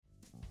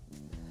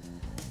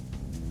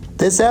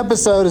This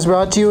episode is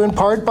brought to you in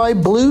part by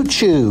Blue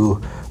Chew.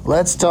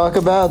 Let's talk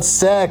about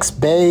sex,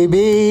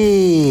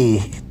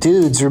 baby.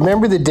 Dudes,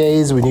 remember the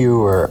days when you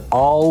were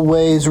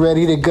always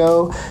ready to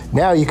go?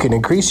 Now you can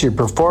increase your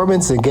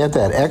performance and get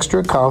that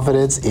extra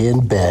confidence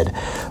in bed.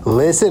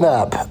 Listen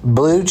up,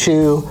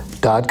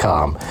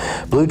 BlueChew.com.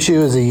 Blue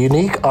Chew is a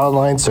unique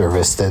online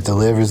service that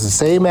delivers the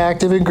same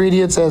active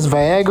ingredients as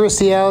Viagra,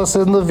 Cialis,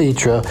 and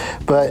Levitra,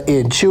 but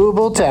in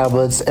chewable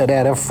tablets and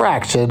at a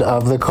fraction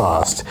of the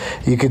cost.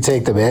 You can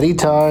take them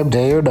anytime,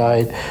 day or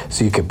night,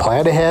 so you can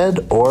plan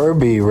ahead or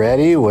be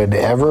ready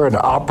whenever an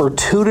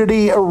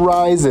opportunity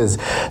arises.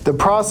 The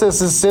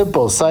process is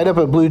simple. Sign up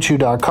at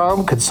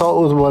BlueChew.com,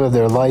 consult with one of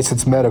their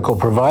licensed medical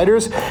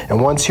providers, and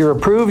once you're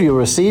approved, you'll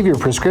receive your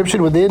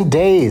prescription within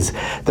days.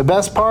 The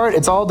best part,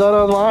 it's all done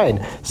online,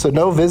 so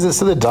no visits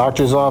to the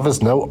doctor's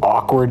office, no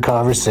awkward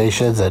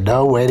conversations, and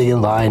no waiting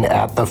in line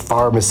at the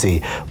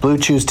pharmacy. Blue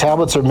Chew's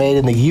tablets are made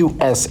in the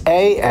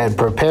USA and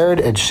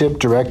prepared and shipped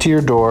direct to your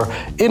door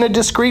in a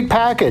discreet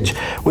package.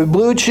 With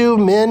Blue Chew,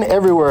 men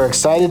everywhere are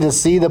excited to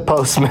see the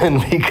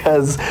postman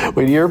because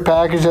when your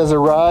package has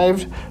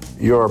arrived,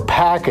 your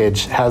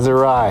package has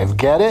arrived.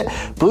 Get it?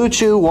 Blue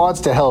Chew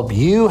wants to help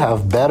you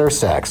have better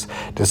sex.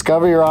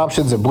 Discover your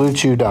options at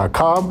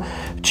BlueChew.com.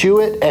 Chew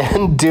it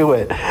and do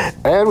it.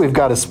 And we've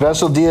got a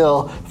special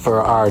deal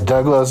for our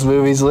Doug Loves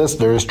Movies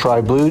listeners.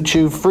 Try Blue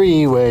Chew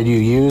free when you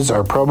use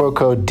our promo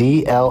code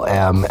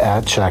DLM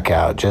at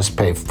checkout. Just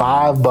pay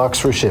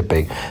 $5 for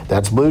shipping.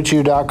 That's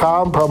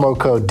BlueChew.com, promo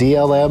code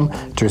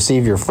DLM to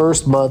receive your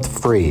first month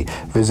free.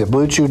 Visit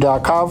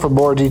BlueChew.com for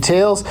more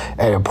details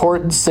and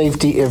important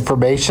safety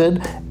information.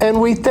 And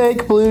we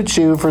thank Blue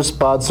Chew for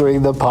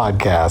sponsoring the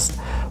podcast.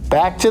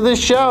 Back to the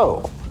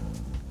show.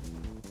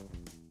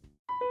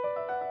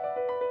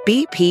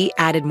 BP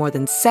added more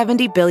than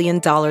 $70 billion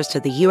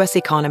to the U.S.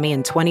 economy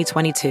in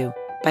 2022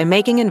 by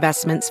making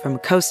investments from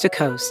coast to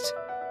coast.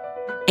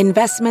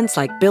 Investments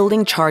like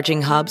building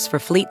charging hubs for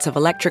fleets of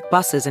electric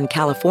buses in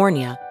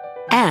California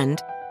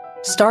and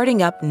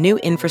starting up new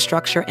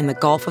infrastructure in the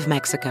Gulf of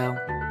Mexico.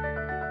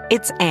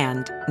 It's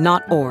and,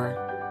 not or.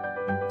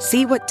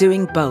 See what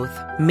doing both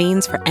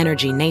means for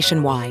energy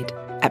nationwide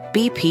at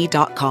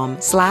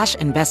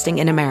bp.com/investing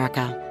in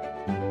America.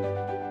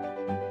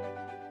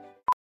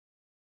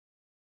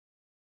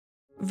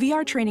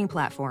 VR training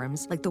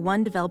platforms, like the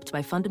one developed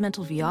by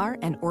Fundamental VR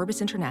and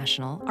Orbis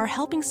International, are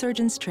helping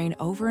surgeons train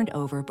over and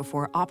over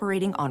before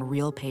operating on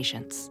real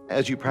patients.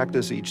 As you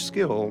practice each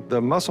skill,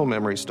 the muscle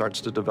memory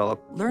starts to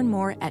develop. Learn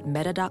more at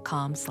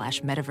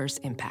meta.com/metaverse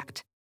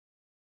impact.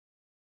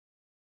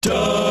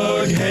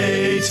 Doug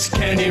hates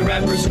candy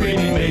wrappers,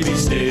 screaming baby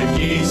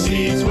sticky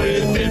seeds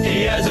with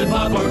 50 acid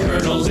popcorn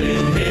kernels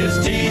in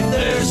his teeth.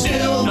 There's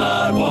still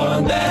not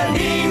one that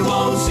he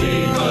won't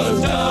see,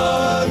 'cause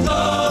Doug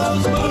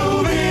loves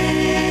movies.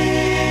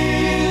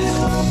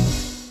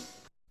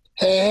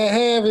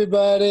 Hey,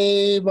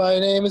 everybody. My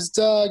name is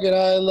Doug, and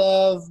I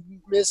love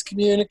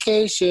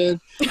miscommunication.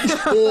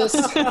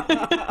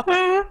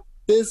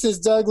 This is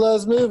Doug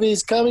Loves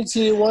Movies, coming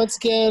to you once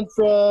again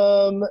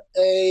from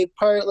a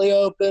partly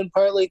open,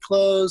 partly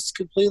closed,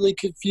 completely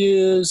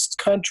confused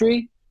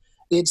country.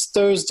 It's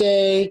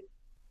Thursday,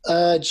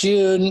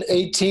 June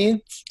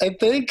 18th, I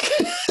think.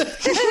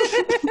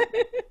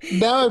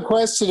 Now I'm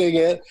questioning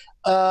it.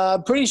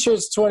 I'm pretty sure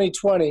it's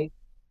 2020.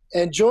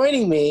 And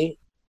joining me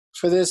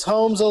for this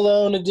Homes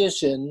Alone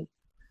edition,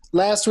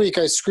 last week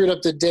I screwed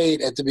up the date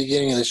at the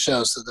beginning of the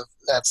show, so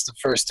that's the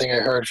first thing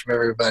I heard from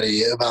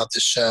everybody about the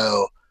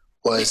show.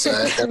 I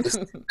said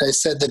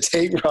the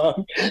date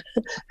wrong.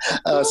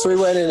 So we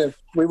went in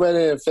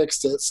and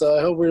fixed it. So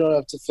I hope we don't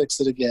have to fix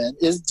it again.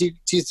 Do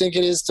you think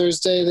it is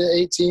Thursday the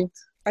 18th?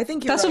 I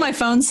think that's right. What my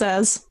phone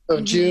says.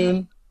 Of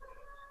June?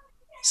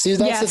 See,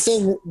 that's the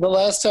thing. The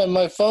last time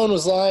my phone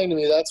was lying to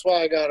me. That's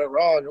why I got it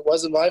wrong. It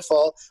wasn't my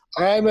fault.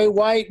 I'm a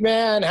white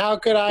man. How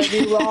could I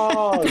be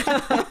wrong?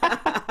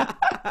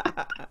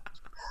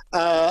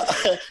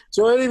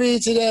 Joining me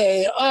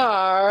today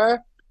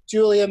are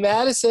Julia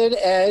Madison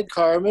and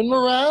Carmen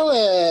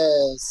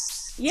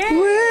Morales. Yay!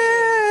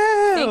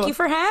 Woo! Thank you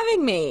for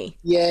having me.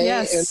 Yay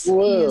yes, and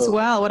woo. Me as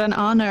well. What an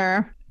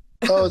honor.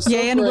 Oh, it's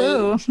Yay and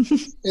woo.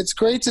 It's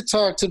great to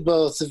talk to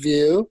both of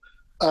you.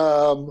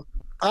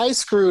 I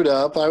screwed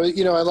up. I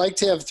like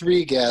to have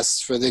 3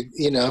 guests for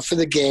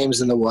the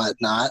games and the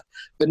whatnot.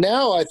 But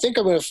now I think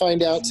I'm going to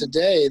find out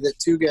today that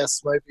 2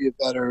 guests might be a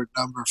better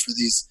number for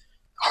these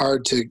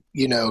hard to,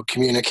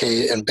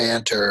 communicate and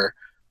banter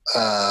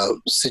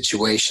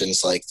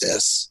situations like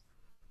this.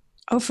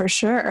 Oh, for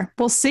sure.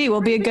 We'll see.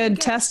 We'll be a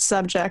good test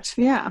subject.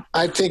 Yeah.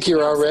 I think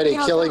you're already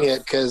killing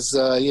it because,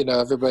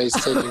 everybody's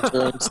taking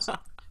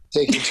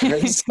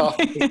turns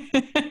talking.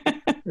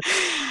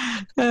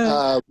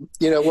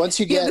 Once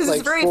you get this like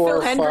is very 4 Phil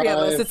or Hendry 5, of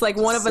us. It's like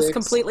one of us 6.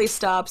 completely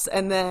stops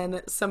and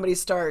then somebody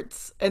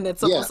starts, and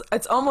it's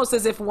almost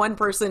as if one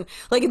person,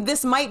 like,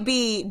 this might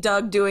be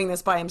Doug doing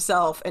this by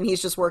himself and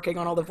he's just working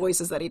on all the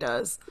voices that he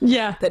does.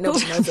 Yeah. That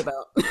nobody knows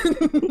about.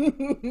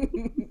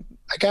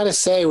 I gotta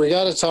say, we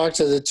gotta talk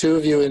to the 2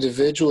 of you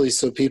individually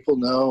so people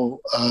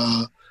know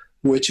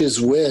which is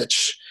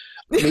which,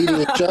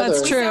 meeting each other.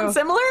 That's true. Sound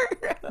similar?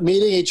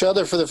 Meeting each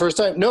other for the first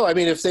time. No, I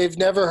mean, if they've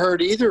never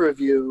heard either of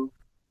you,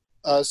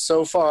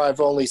 so far I've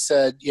only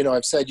said,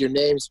 I've said your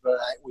names, but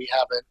we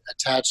haven't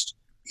attached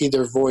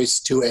either voice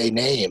to a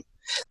name.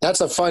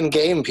 That's a fun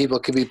game people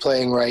could be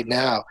playing right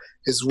now.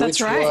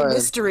 That's right.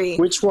 Mystery.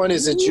 Which one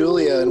is a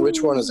Julia and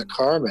which one is a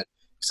Carmen?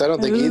 Because I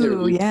don't think either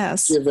of you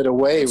give it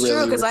away. It's really.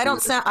 True, because I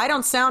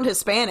don't sound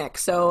Hispanic,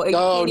 so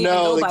oh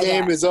no, the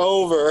game is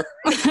over.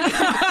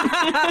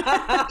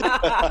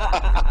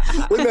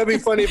 Wouldn't that be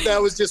funny if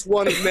that was just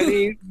one of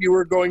many you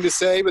were going to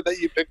say, but that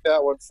you picked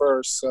that one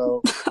first?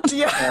 So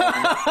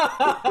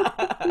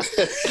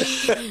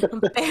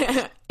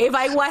if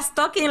I was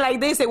talking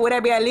like this, it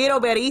would be a little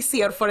bit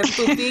easier for them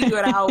to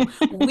figure out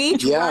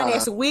which one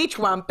is which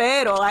one.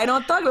 Pero I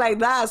don't talk like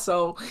that,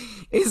 so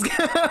it's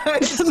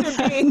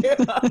going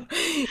to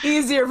be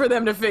easier for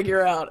them to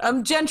figure out.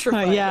 I'm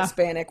gentrified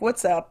Hispanic.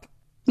 What's up?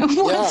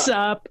 What's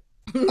up?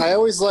 I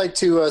always like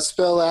to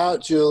spell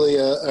out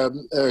Julia,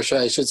 or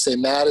I should say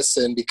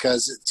Madison,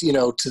 because to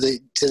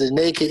the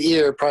naked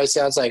ear, it probably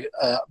sounds like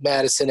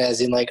Madison, as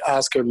in like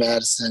Oscar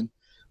Madison,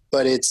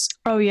 but it's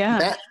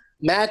Mattison,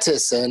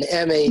 Mattison.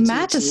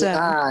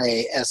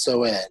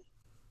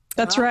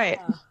 That's right.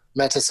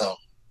 Mattison.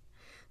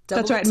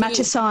 That's right.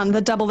 Mattison,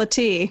 the double the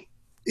T.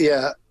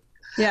 Yeah.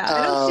 Yeah,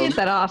 I don't see it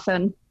that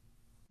often.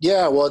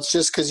 Yeah, well, it's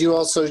just because you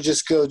also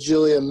just go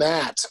Julia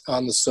Matt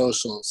on the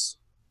socials.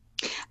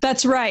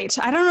 That's right.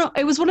 I don't know.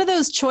 It was one of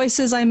those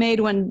choices I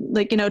made when,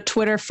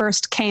 Twitter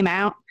first came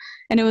out.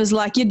 And it was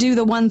like, you do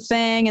the one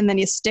thing and then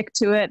you stick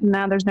to it. And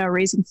now there's no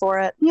reason for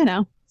it.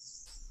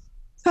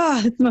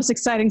 Oh, it's the most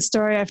exciting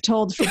story I've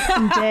told in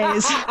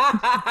days.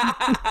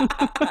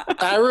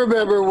 I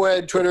remember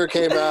when Twitter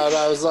came out,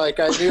 I was like,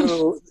 I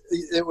knew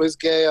it was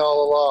gay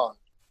all along.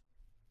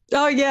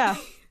 Oh, yeah.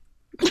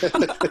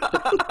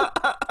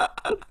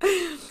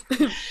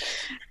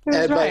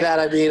 And by that,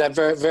 I mean, I'm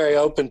very, very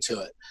open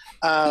to it.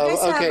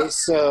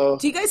 So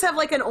do you guys have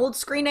like an old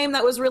screen name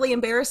that was really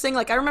embarrassing?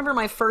 Like I remember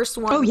my first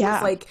one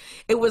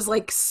was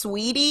like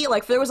Sweetie.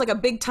 Like there was like a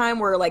big time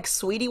where like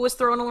Sweetie was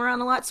thrown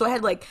around a lot. So I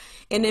had like,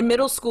 and in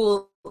middle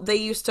school they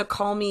used to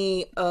call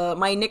me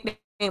my nickname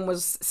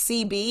was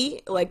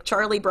CB, like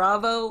Charlie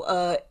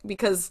Bravo,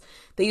 because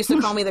they used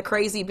to call me the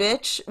crazy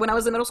bitch when I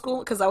was in middle school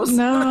because I was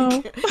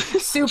like,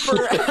 super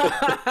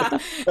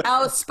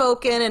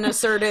outspoken and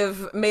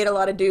assertive, made a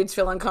lot of dudes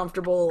feel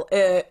uncomfortable.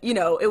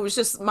 It was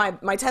just my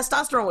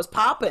testosterone was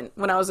popping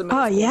when I was in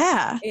middle school. Oh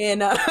yeah,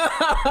 and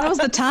that was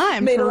the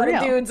time. Made a lot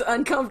of dudes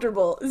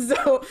uncomfortable.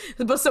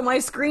 So my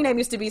screen name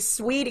used to be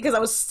Sweetie because I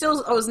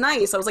was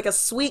nice. I was like a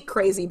sweet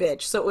crazy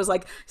bitch. So it was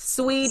like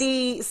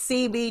Sweetie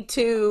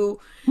CB2.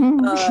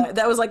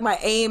 That was like my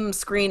AIM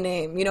screen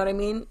name. You know what I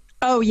mean?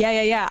 Oh,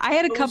 yeah. I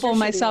had a couple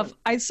myself.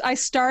 I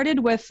started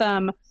with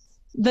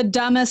the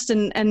dumbest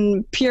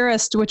and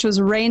purest, which was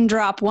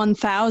Raindrop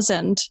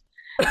 1000.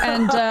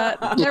 And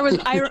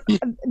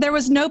there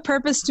was no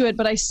purpose to it,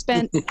 but I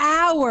spent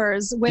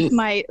hours with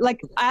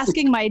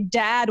asking my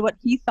dad what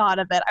he thought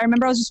of it. I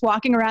remember I was just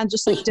walking around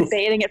just like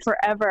debating it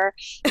forever.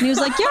 And he was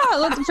like, yeah,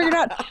 let's figure it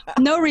out.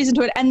 No reason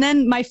to it. And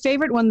then my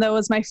favorite one, though,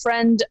 was my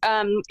friend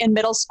in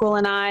middle school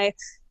and I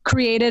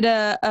created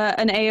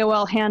an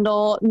AOL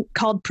handle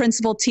called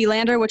Principal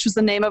T-Lander, which was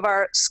the name of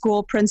our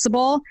school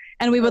principal.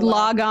 And we would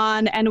log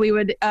on and we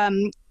would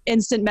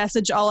instant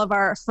message all of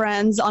our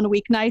friends on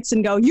weeknights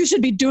and go, you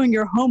should be doing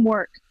your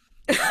homework.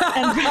 The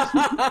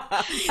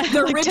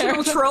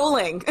original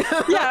trolling.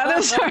 Yeah, that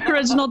was our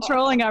original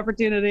trolling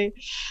opportunity.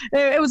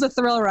 It was a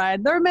thrill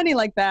ride. There were many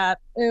like that.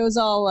 It was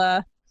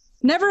all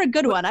never a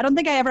good one. I don't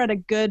think I ever had a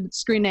good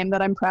screen name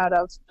that I'm proud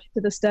of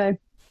to this day.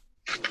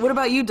 What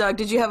about you, Doug?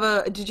 Did you have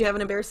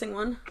an embarrassing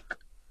one?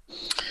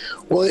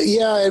 Well,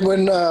 yeah, and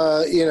when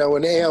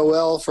when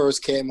AOL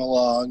first came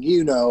along,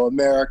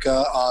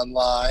 America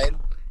Online,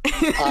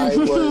 I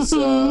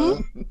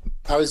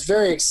was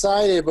very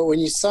excited. But when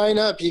you sign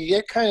up, you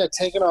get kind of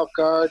taken off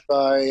guard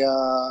by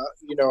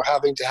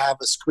having to have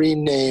a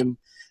screen name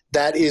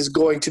that is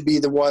going to be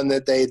the one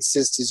that they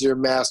insist is your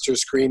master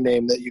screen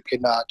name that you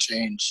cannot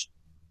change.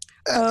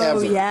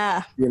 Ever,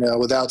 yeah.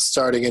 Without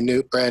starting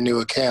a brand new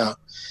account.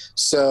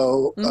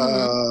 So,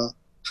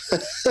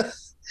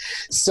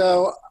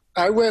 so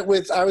I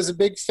was a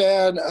big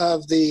fan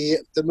of the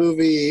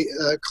movie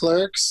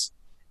Clerks,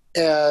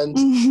 and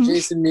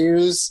Jason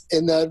Mewes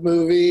in that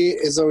movie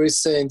is always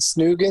saying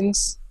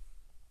Snoogans.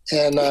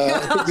 And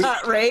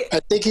right. I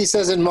think he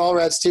says in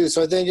Mallrats too.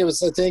 So I think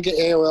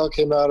AOL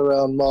came out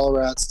around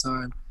Mallrats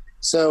time.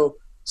 So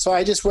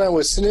I just went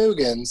with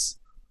Snoogans,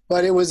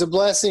 but it was a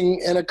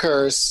blessing and a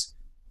curse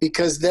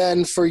because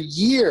then for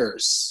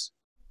years,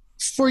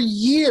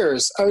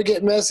 I would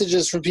get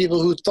messages from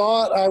people who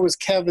thought I was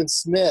Kevin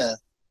Smith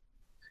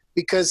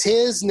because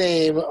his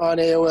name on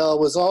AOL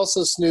was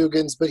also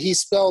Snoogans, but he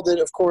spelled it,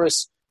 of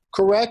course,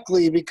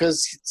 correctly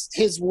because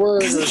his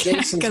word or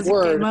Jason's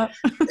word,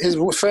 his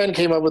friend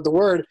came up with the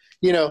word,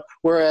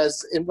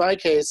 whereas in my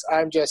case,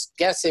 I'm just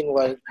guessing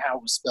how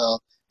it was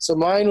spelled. So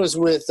mine was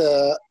with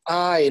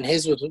I and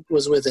his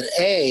was with an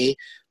A,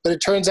 but it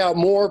turns out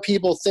more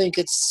people think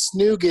it's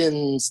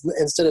Snoogans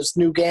instead of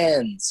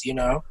Snoogans, you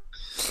know?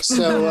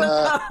 So,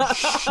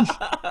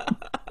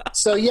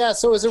 so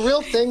it was a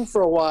real thing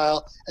for a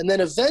while. And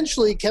then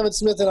eventually Kevin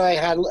Smith and I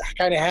had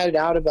it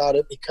out about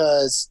it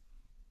because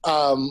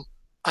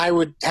I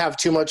would have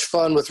too much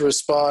fun with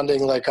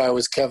responding like I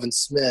was Kevin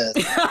Smith.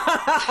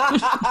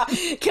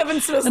 Kevin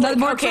Smith's like,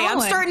 okay,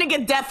 I'm starting to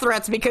get death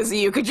threats because of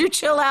you. Could you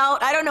chill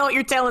out? I don't know what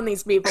you're telling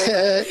these people.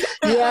 Yeah,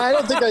 I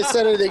don't think I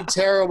said anything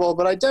terrible,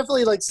 but I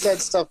definitely said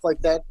stuff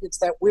like that. It's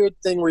that weird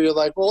thing where you're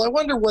like, well, I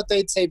wonder what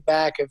they'd say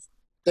back if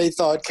they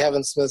thought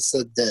Kevin Smith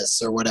said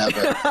this or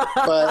whatever.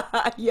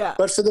 But yeah.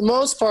 But for the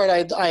most part,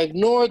 I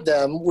ignored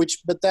them,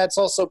 but that's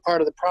also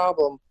part of the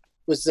problem.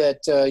 Was that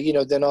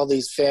then all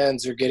these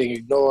fans are getting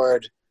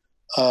ignored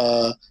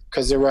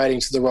because they're writing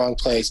to the wrong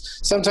place.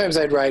 Sometimes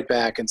I'd write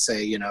back and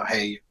say,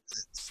 hey,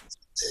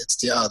 it's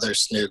the other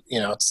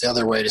it's the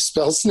other way to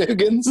spell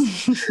Snoogans.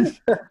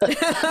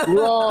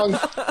 wrong,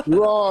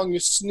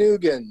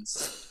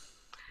 Snoogans.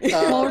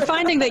 Well, we're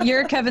finding that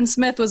your Kevin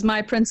Smith was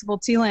my Principal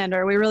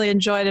T-Lander. We really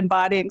enjoyed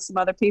embodying some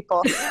other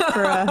people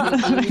for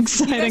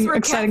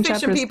exciting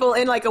chapters. People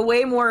in like a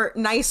way more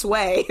nice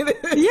way.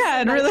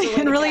 Yeah, in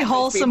really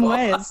wholesome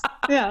ways.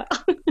 Yeah.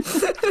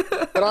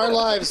 But our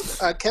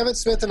lives, Kevin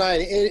Smith and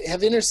I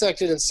have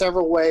intersected in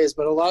several ways,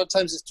 but a lot of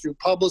times it's through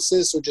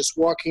publicists or just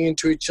walking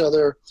into each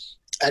other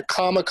at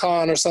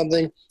Comic-Con or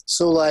something.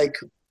 So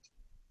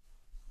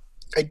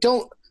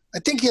I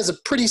think he has a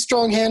pretty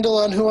strong handle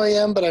on who I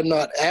am, but I'm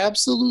not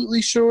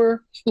absolutely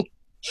sure.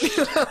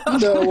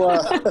 So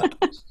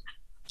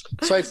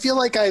I feel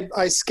like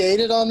I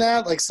skated on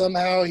that. Like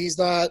somehow he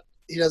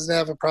doesn't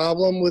have a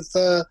problem with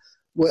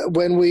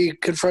when we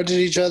confronted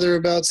each other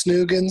about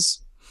Snoogans.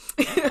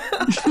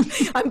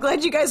 I'm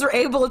glad you guys were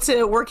able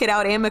to work it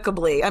out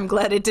amicably. I'm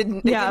glad it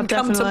didn't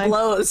come to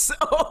blows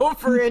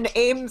over an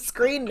AIM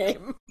screen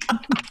name.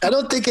 I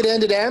don't think it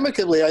ended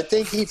amicably. I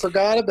think he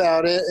forgot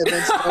about it and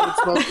then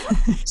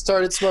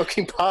started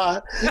smoking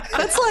pot.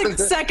 That's like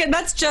second.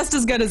 That's just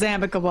as good as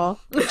amicable.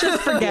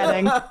 Just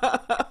forgetting.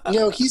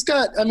 He's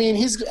got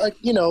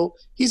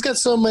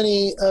so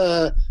many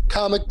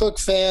comic book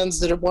fans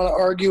that want to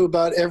argue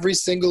about every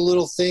single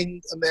little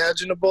thing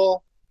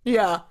imaginable.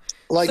 Yeah.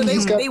 Like so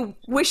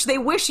they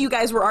wish you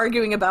guys were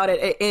arguing about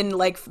it in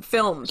like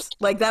films.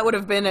 Like that would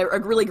have been a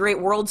really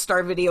great World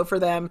Star video for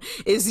them.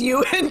 Is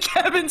you and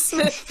Kevin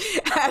Smith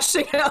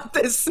hashing out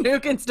this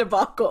Snoogans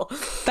debacle?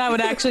 That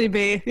would actually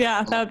be,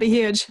 that would be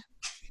huge.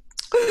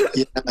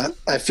 Yeah,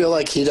 I feel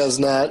like he does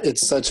not. It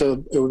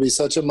would be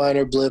such a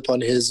minor blip on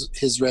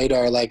his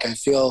radar. Like I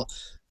feel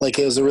like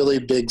it was a really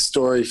big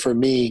story for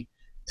me,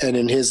 and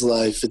in his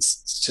life,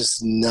 it's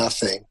just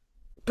nothing.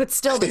 But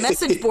still, the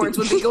message boards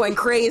would be going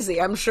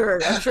crazy, I'm sure.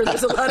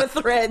 There's a lot of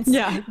threads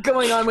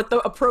going on with the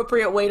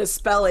appropriate way to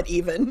spell it,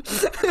 even.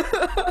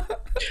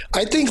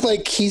 I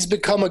think, he's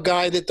become a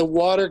guy that the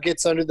water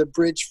gets under the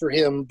bridge for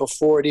him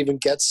before it even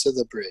gets to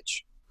the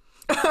bridge.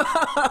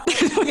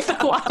 The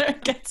water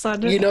gets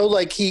under.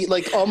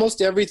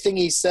 Almost everything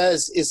he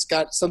says is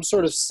got some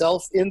sort of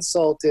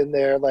self-insult in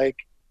there, like,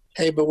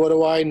 hey, but what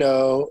do I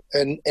know?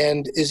 And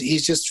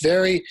he's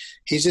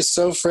just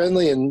so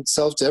friendly and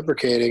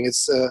self-deprecating.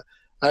 It's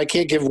I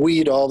can't give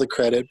Weed all the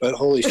credit, but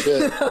holy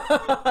shit,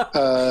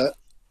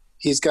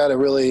 he's got a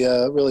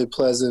really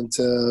pleasant,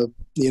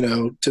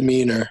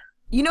 demeanor.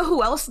 You know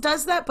who else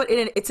does that, but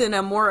it's in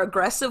a more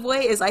aggressive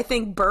way, is I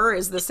think Burr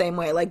is the same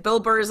way. Like Bill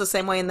Burr is the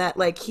same way in that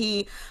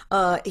he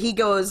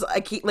goes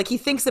he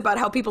thinks about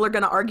how people are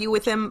going to argue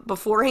with him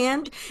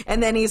beforehand,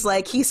 and then he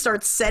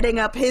starts setting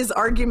up his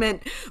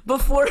argument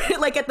before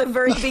at the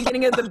very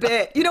beginning of the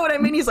bit. You know what I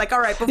mean? He's like, all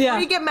right, before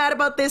you get mad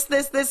about this,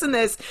 and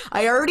this,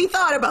 I already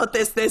thought about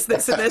this, and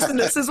this, and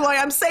this is why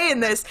I'm saying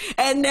this,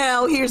 and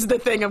now here's the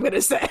thing I'm going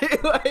to say.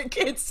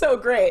 It's so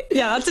great.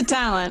 Yeah, that's a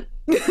talent.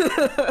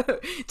 To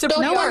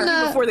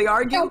prepare before they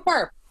argue. Don't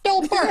burp.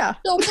 Don't burp. Yeah.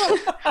 Don't burp.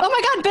 Oh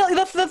my God,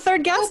 Bill! The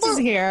third guest is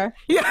here.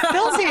 Yeah,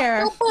 Bill's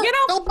here.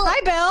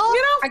 Hi, Bill.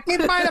 I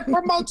keep trying to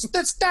promote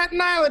the Staten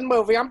Island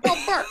movie. I'm Bill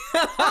Burr.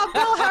 Oh,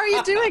 Bill, how are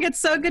you doing? It's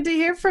so good to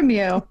hear from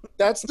you.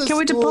 That's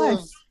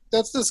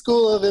the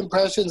school of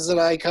impressions that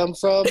I come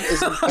from.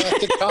 Is in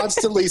fact to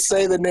constantly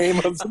say the name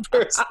of the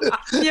person.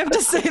 You have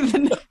to say the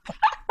name.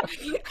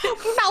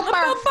 Bill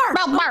Burr.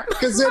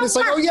 Because then it's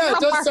like, oh yeah, it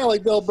does sound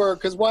like Bill Burr.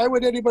 Because why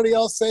would anybody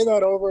else say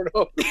that over and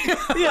over?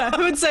 Yeah,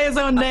 who would say his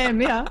own name?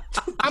 Yeah,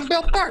 I'm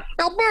Bill Burr.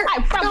 Bill Burr.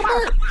 Bill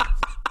Burr.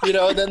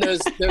 And then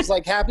there's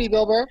like Happy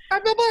Bill Burr.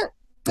 I'm Bill Burr.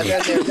 And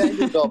then there's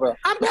Angry Bill Burr.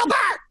 I'm Bill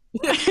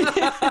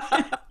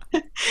Burr.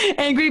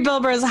 Angry Bill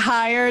Burr is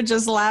higher,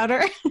 just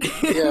louder.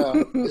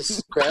 Yeah, it's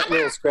a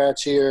little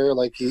scratchier.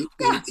 Like he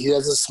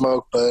doesn't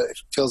smoke, but it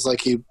feels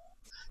like he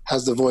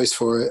has the voice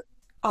for it.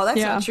 Oh,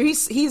 that's not true.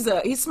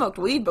 He's smoked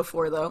weed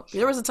before, though.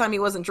 There was a time he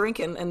wasn't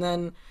drinking, and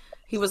then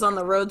he was on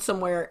the road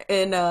somewhere,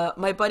 and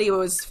my buddy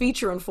was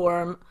featuring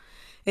for him,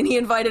 and he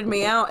invited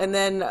me out, and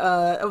then they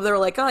were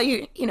like, oh,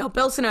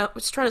 Bill's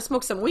was trying to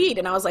smoke some weed,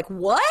 and I was like,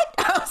 what?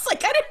 I was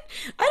like,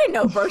 I didn't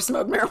know Burr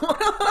smoked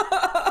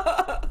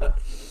marijuana.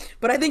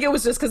 But I think it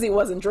was just because he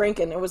wasn't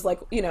drinking. It was like,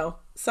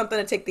 something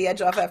to take the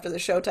edge off after the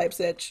show type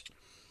sitch.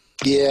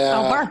 Yeah.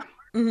 Oh, Burr.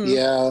 Mm-hmm.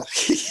 Yeah.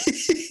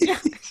 Yeah.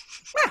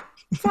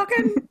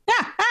 Fucking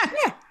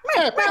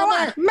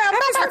marijuana.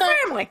 That's our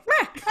family.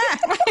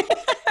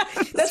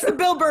 That's the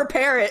Bill Burr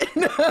parrot.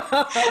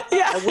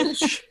 Yeah.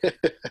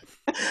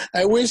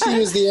 I wish he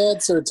was the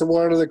answer to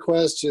one of the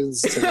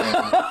questions today.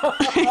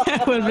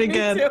 That would be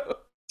good.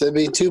 That'd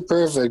be too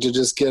perfect to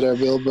just get our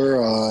Bill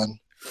Burr on.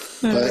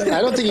 But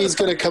I don't think he's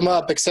going to come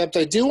up, except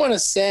I do want to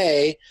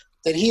say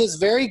that he is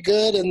very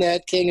good in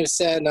that King of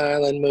Staten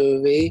Island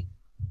movie,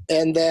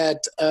 and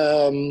that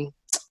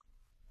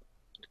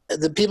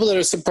the people that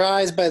are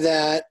surprised by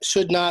that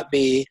should not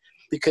be,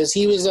 because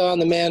he was on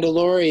The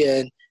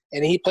Mandalorian,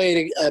 and he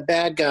played a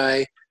bad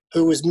guy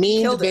who was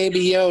mean to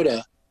Baby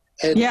Yoda.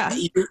 And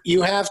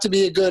you have to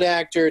be a good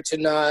actor to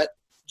not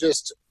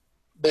just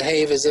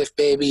behave as if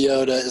Baby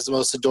Yoda is the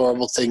most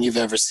adorable thing you've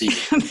ever seen.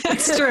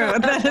 That's true.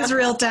 That is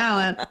real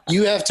talent.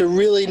 You have to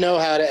really know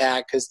how to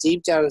act, because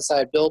deep down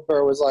inside, Bill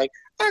Burr was like,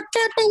 I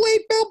can't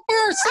believe Bill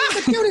Burr said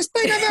the cutest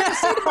thing I've ever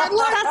seen in my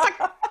life.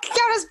 That's the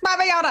cutest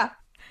Baby Yoda.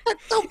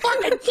 That's so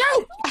fucking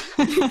cute.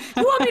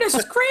 You want me to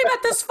scream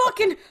at this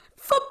fucking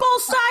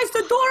football-sized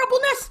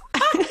adorableness?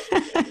 Huh?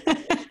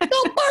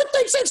 Bill Burr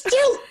thinks it's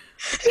cute.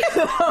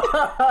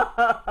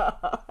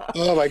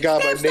 Oh my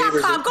God, my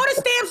neighbors. Go to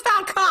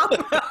stamps.com.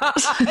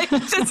 He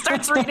just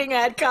starts reading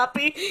ad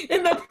copy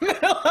in the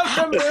middle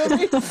of the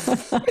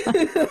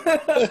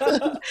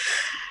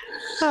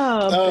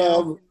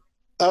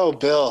movie.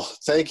 Bill.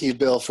 Thank you,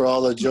 Bill, for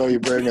all the joy you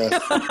bring us.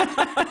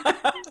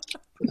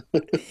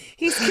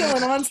 He's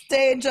killing on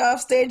stage,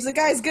 off stage. The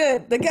guy's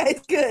good.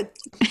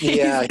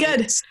 Yeah, he's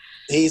good.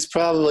 He's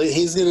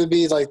going to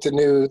be like the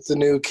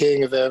new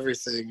king of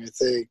everything, I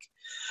think.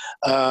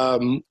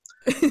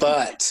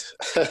 But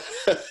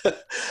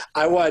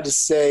I wanted to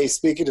say,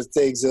 speaking of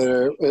things that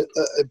are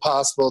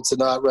impossible to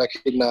not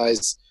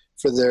recognize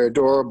for their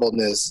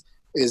adorableness,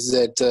 is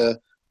that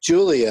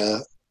Julia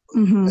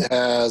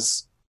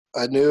has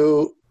a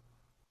new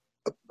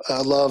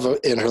love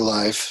in her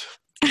life.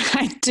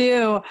 I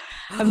do.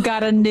 I've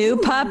got a new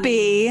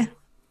puppy.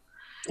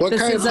 What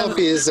kind of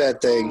puppy is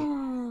that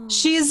thing?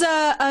 She's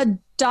a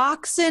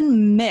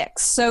Dachshund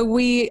mix. So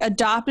we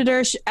adopted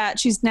her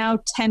she's now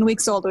 10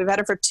 weeks old. We've had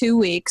her for 2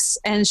 weeks,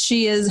 and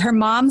her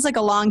mom's like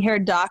a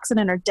long-haired Dachshund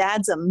and her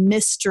dad's a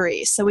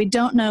mystery. So we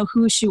don't know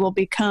who she will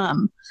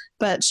become,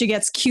 but she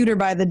gets cuter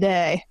by the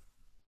day.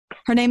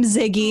 Her name's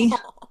Ziggy.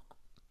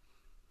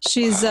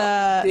 She's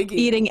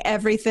eating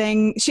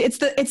everything. It's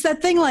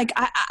that thing, like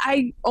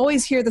I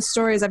always hear the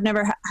stories. I've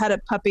never had a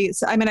puppy.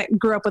 So, I mean, I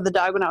grew up with a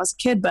dog when I was a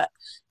kid, but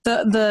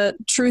the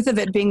truth of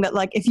it being that,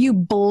 like, if you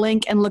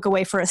blink and look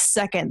away for a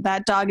second,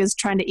 that dog is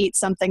trying to eat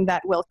something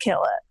that will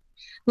kill it.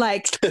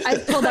 Like, I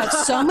pulled out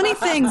so many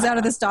things out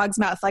of this dog's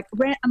mouth. Like,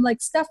 I'm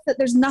like, stuff that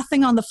there's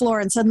nothing on the floor,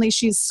 and suddenly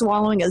she's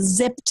swallowing a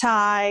zip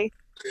tie,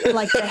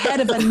 like the head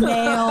of a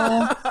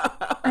nail,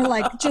 or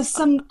like just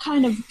some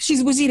kind of,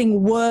 she was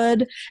eating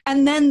wood.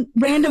 And then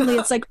randomly,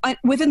 it's like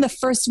within the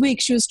first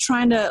week, she was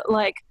trying to,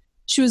 like,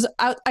 she was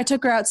out, I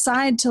took her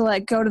outside to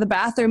like go to the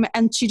bathroom,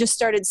 and she just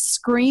started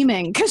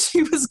screaming because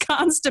she was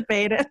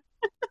constipated.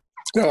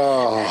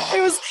 Oh.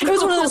 It was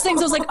one of those things.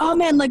 I was like, oh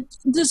man, like,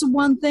 just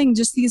one thing,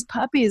 just these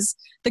puppies,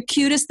 the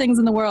cutest things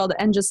in the world,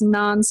 and just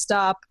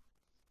nonstop.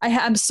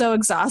 I'm so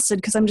exhausted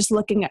because I'm just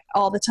looking at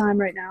all the time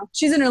right now.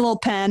 She's in her little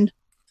pen.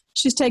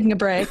 She's taking a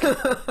break.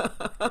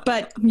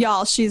 But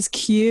y'all, she's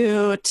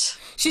cute.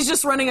 She's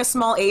just running a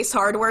small Ace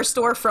Hardware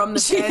store from the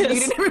pen. You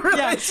didn't even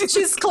realize. Yeah,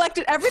 she's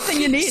collected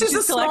everything you need. She's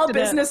a small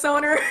business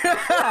owner.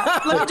 Yeah,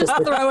 let me just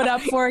throw it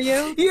up for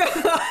you. Yeah.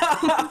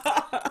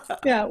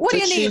 Yeah. What do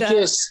you need?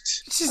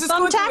 She's just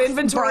going through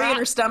inventory in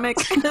her stomach.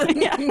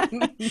 Yeah.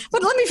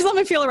 But let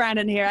me feel around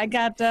in here. I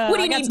got what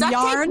do you need? Some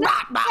yarn.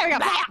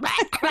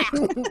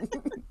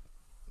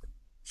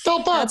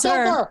 Bill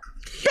Burr.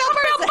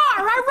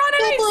 I run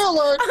an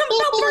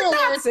Bill Burr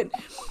Dachshund.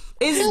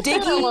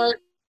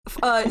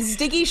 Is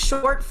Diggy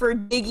short for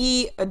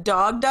Diggy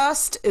Dog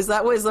Dust? Is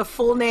that what is the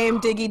full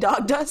name, Diggy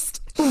Dog Dust?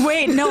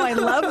 Wait, no, I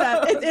love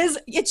that.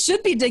 It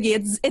should be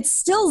Diggy. It's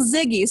still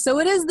Ziggy, so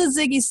it is the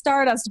Ziggy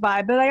Stardust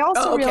vibe. But I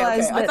also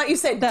realized that I thought you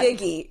said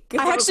Diggy.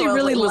 I actually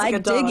really like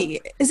Diggy.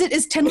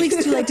 Is 10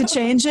 weeks too late to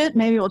change it?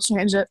 Maybe we'll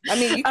change it. I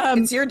mean,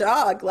 it's your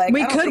dog. Like,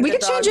 we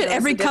could change it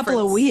every couple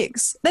of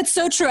weeks. That's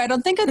so true. I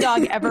don't think a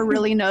dog ever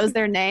really knows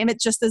their name. It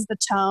just is the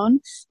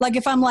tone. Like,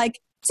 if I'm like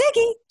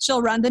Ziggy,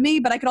 she'll run to me.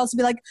 But I could also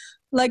be like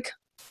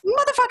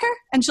motherfucker,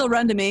 and she'll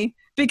run to me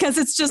because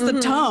it's just the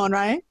tone,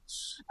 right?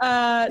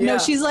 No,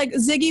 she's like,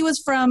 Ziggy was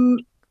from,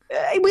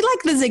 we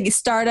like the Ziggy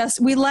Stardust.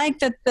 We like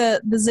that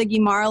the Ziggy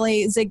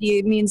Marley,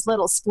 Ziggy means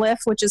little spliff,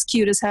 which is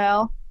cute as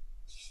hell.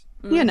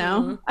 Mm-hmm. You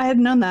know, I had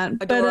known that.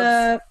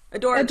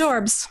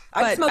 Adorbs.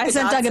 But I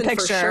sent Doug a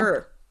picture.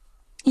 Sure.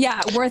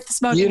 Yeah, worth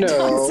smoking. You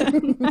know,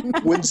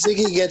 when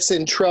Ziggy gets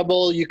in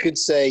trouble, you could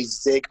say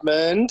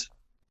Zygmunt.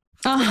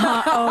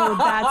 Oh,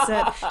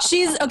 that's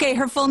it.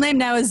 Her full name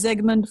now is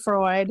Sigmund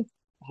Freud.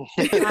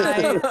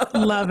 I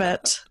love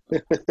it.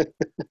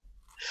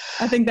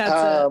 I think that's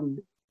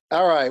it.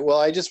 All right. Well,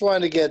 I just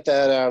wanted to get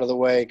that out of the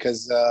way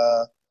because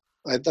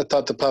I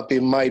thought the puppy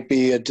might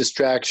be a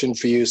distraction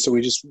for you. So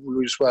we just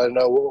want to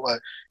know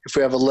if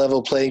we have a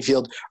level playing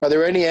field. Are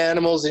there any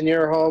animals in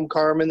your home,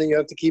 Carmen, that you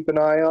have to keep an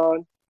eye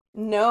on?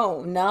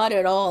 No, not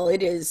at all.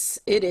 It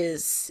is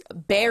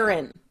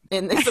barren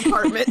in this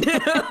apartment.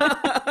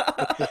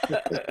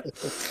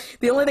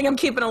 The only thing I'm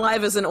keeping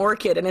alive is an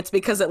orchid, and it's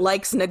because it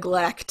likes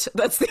neglect.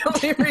 That's the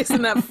only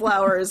reason that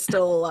flower is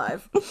still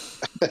alive.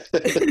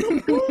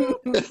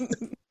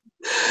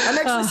 I'm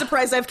actually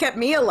surprised I've kept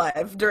me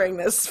alive during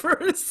this,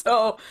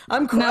 so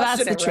I'm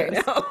crushing it right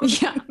now.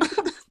 Yeah.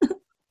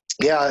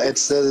 Yeah,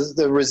 it's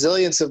the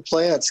resilience of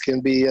plants can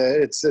be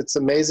it's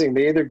amazing.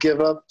 They either give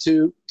up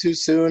too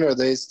soon or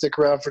they stick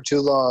around for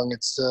too long.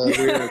 It's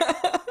weird.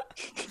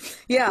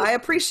 Yeah, I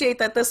appreciate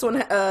that this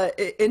one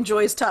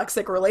enjoys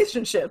toxic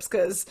relationships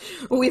because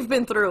we've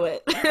been through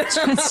it.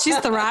 She's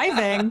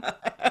thriving.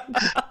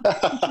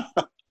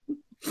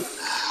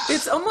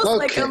 It's almost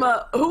like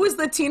who was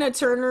the Tina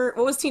Turner?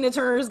 What was Tina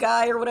Turner's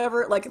guy or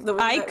whatever? Like the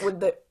Ike? with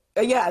the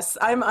yes,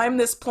 I'm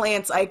this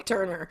plant's Ike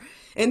Turner,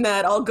 in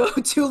that I'll go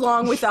too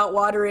long without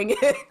watering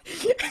it.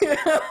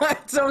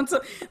 Don't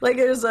like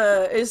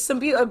there's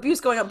some abuse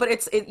going on, but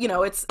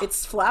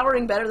it's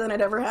flowering better than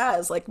it ever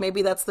has. Like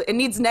maybe it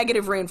needs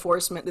negative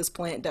reinforcement. This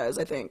plant does,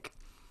 I think.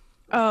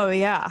 Oh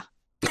yeah.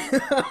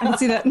 I can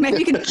see that. Maybe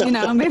you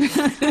can, maybe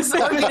this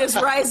orchid is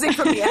rising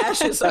from the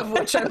ashes of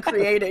which I'm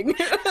creating.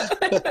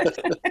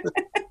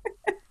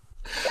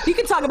 You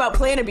can talk about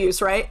plant abuse,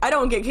 right? I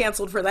don't get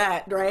canceled for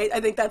that, right? I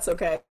think that's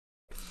okay.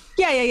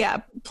 Yeah.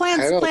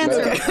 Plants are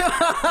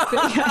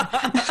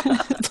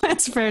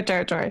plants are fair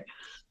territory.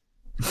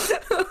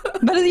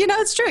 But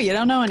it's true. You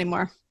don't know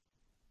anymore.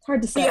 It's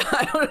hard to say. Yeah,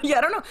 I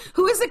don't know.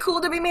 Who is it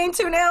cool to be mean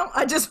to now?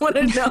 I just want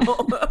to know.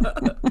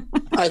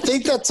 I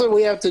think that's what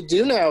we have to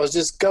do now is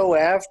just go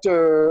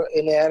after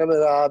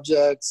inanimate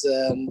objects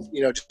and,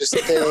 just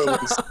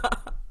things.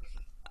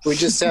 We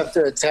just have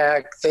to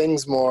attack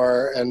things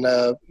more and,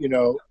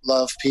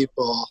 love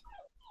people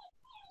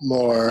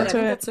more.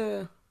 That's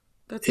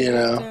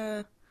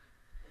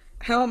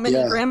how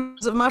many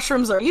grams of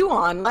mushrooms are you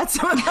on? That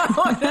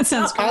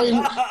sounds great.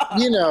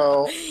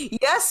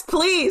 Yes,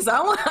 please. I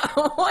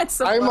want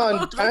some.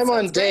 I'm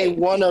on day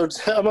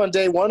 102. I'm on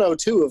day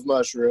 102 of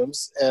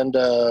mushrooms, and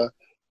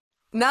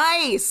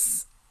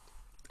nice.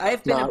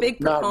 I've been a big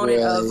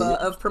proponent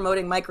of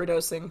promoting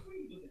microdosing.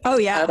 Oh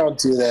yeah. I don't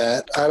do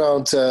that. I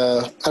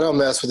don't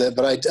mess with it,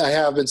 but I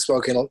have been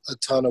smoking a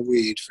ton of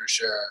weed for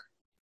sure.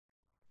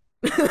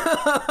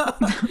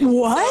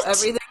 What? So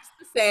everything's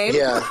the same.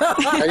 Yeah.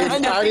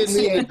 I didn't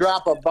mean to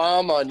drop a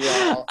bomb on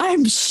y'all.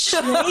 I'm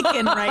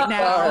shaking right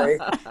now.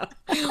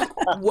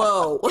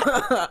 Whoa.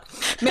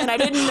 Man, I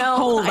didn't know.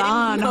 Hold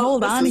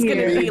on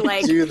here. Be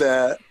like, do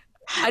that.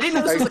 I didn't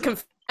know this was a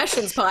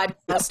confessions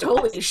podcast.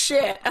 Holy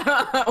shit.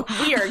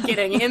 We are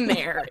getting in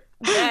there.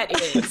 That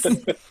is.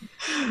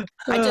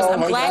 I'm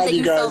glad that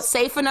you felt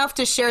safe enough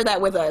to share that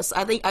with us.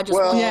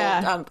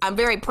 I'm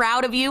very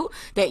proud of you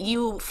that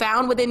you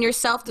found within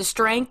yourself the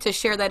strength to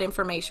share that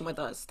information with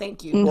us.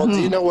 Thank you. Well, do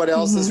you know what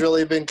else has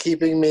really been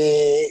keeping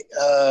me,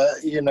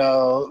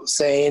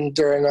 sane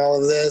during all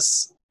of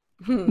this?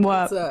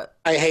 What?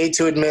 I hate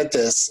to admit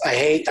this. I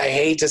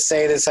hate to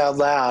say this out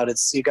loud.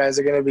 You guys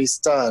are going to be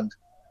stunned.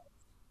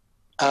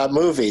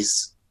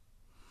 Movies.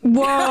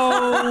 Whoa.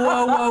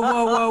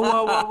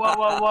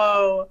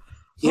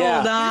 Yeah.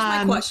 Hold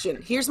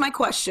on. Here's my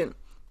question.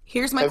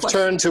 I've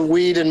turned to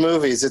weed and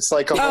movies. It's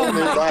like a whole new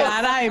life.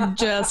 God, I'm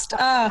just,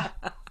 I'm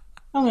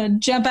going to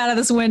jump out of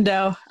this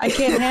window. I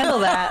can't handle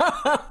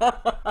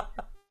that.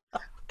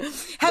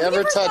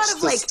 Never touched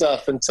this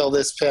stuff until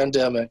this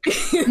pandemic.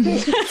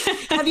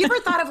 Have you ever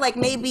thought of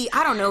maybe,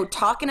 I don't know,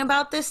 talking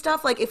about this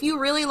stuff? Like if you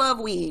really love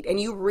weed and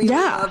you really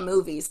love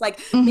movies,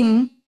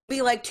 maybe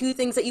two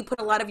things that you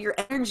put a lot of your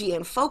energy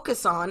and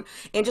focus on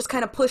and just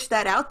kind of push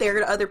that out there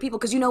to other people.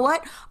 Because you know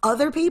what?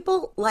 Other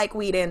people like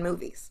weed and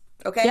movies.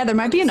 Okay. Yeah, there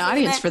might be an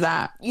audience for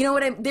that. You know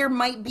what? There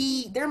might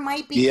be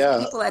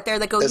people out there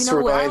that go,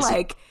 what I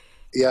like.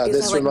 Yeah,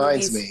 this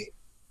reminds me.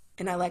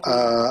 And I like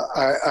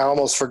I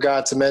almost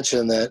forgot to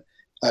mention that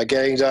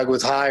Getting Dug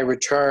with High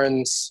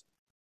returns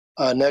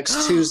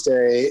next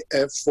Tuesday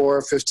at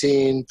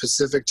 4:15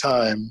 Pacific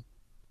time.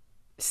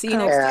 See you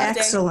next Tuesday.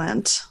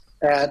 Excellent.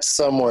 At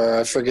somewhere.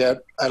 I forget.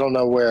 I don't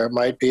know where. It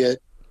might be at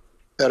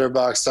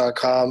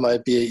betterbox.com,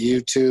 might be at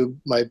YouTube,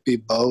 might be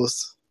both.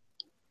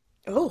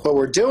 Oh. But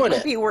we're doing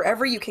it. Be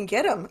wherever you can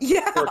get them.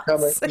 Yeah. We're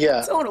coming.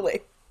 Yeah.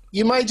 Totally.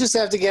 You might just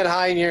have to get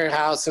high in your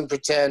house and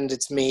pretend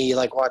it's me,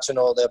 like watch an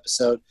old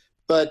episode.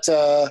 But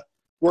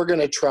we're going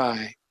to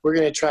try. We're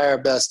going to try our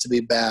best to be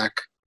back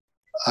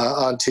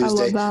on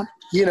Tuesday. I love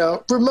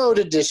that. Remote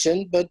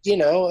edition, but,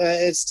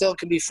 it still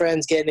can be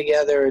friends getting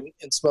together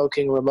and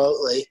smoking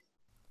remotely.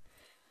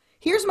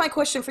 Here's my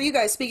question for you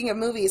guys. Speaking of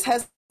movies,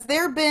 has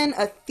there been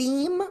a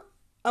theme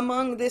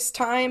among this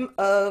time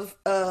of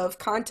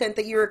content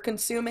that you're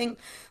consuming?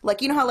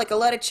 Like, how a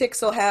lot of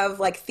chicks will have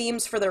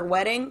themes for their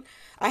wedding.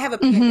 I have a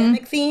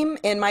pandemic theme,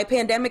 and my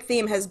pandemic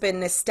theme has been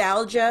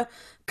nostalgia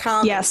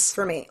comedies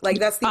for me. Like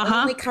that's the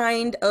only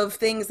kind of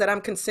things that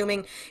I'm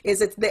consuming. Is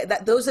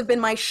that those have been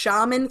my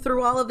shaman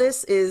through all of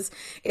this.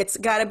 It's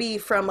got to be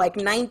from like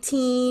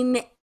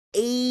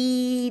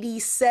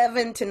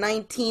 1987 to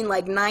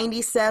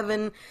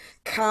 97.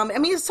 I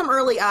mean, there's some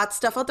early aught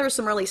stuff. I'll throw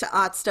some early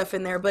aught stuff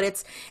in there, but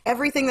it's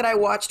everything that I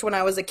watched when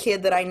I was a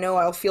kid that I know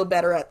I'll feel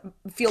better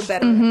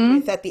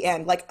with at the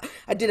end. Like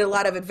I did a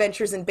lot of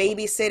Adventures in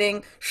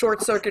Babysitting,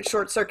 Short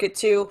Circuit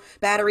 2,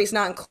 Batteries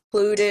Not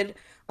Included.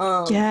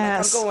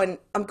 Yes.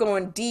 Like I'm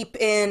going deep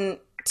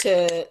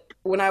into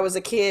when I was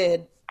a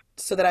kid,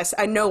 so that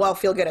I know I'll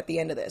feel good at the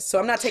end of this. So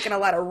I'm not taking a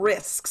lot of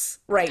risks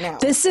right now.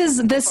 This is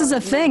a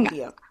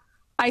thing.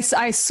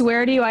 I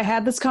swear to you, I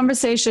had this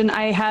conversation.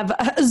 I have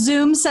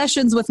Zoom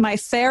sessions with my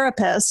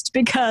therapist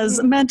because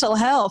mental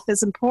health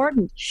is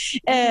important.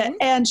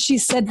 And she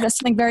said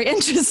something very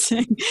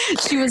interesting.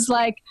 I was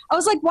like,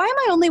 why am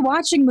I only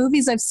watching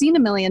movies I've seen a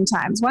million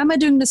times? Why am I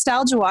doing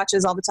nostalgia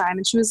watches all the time?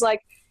 And she was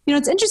like,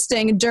 it's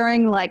interesting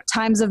during like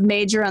times of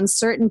major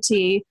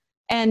uncertainty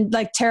and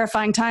like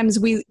terrifying times,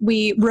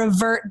 we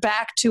revert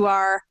back to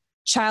our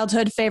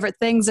childhood favorite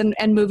things and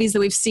movies that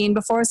we've seen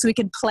before so we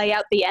could play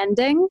out the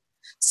ending.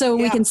 So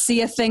we can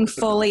see a thing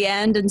fully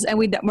end, and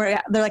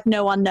they're like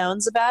no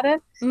unknowns about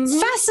it.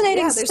 It's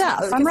fascinating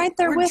stuff. I'm right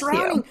there with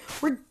you.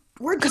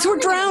 We're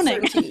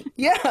drowning.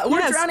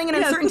 We're drowning in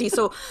uncertainty.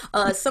 So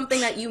something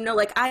that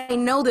like I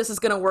know this is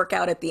going to work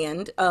out at the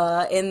end,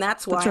 and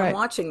that's why I'm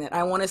watching it.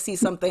 I want to see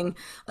something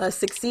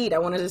succeed. I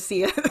wanted to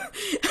see it.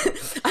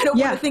 I don't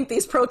want to think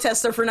these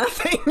protests are for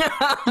nothing.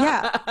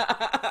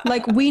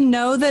 Like we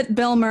know that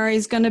Bill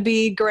Murray's going to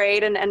be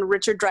great, and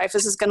Richard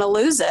Dreyfuss is going to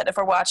lose it if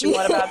we're watching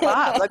What About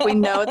Bob? Like we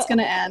know it's going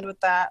to end with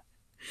that.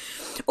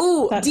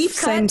 Oh, deep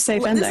cut.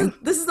 Safe ending.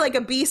 This is like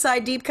a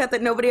B-side deep cut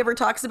that nobody ever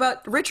talks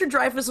about. Richard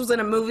Dreyfuss was in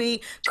a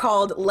movie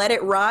called Let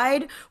It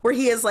Ride, where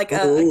he is like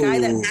a guy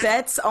that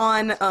bets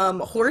on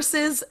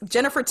horses.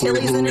 Jennifer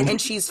Tilly's in it,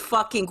 and she's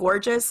fucking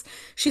gorgeous.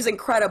 She's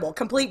incredible,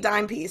 complete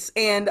dime piece.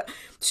 And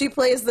she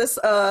plays this.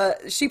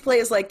 She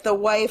plays like the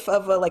wife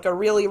of a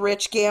really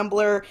rich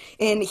gambler,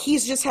 and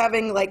he's just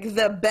having like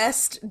the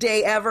best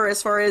day ever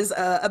as far as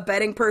a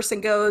betting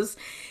person goes.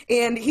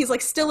 And he's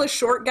like still a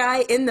short guy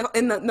in the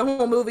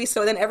whole movie.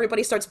 So then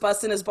everybody starts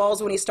busting his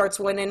balls when he starts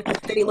winning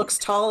that he looks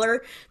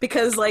taller,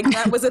 because like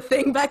that was a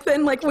thing back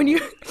then. Like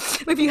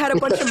if you had a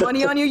bunch of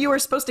money on you, you were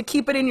supposed to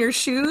keep it in your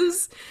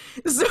shoes.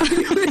 So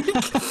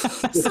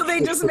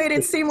they just made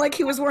it seem like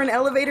he was wearing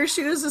elevator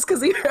shoes just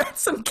because he had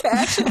some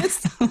cash in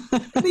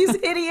these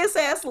hideous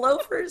ass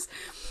loafers.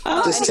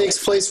 This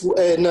takes place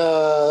in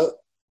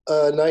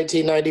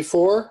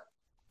 1994.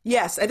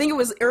 Yes, I think it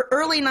was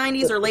early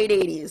 90s or late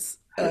 80s.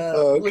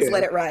 Was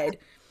Let It Ride.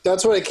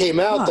 That's when it came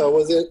out, though,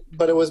 was it?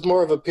 But it was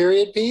more of a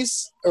period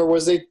piece, or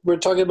we're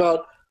talking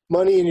about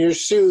money in your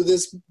shoe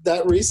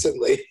that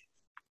recently?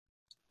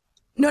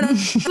 No.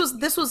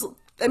 This was.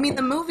 I mean,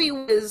 the movie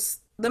was.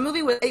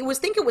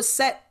 It was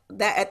set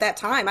at that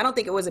time. I don't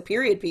think it was a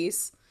period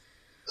piece.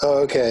 Oh,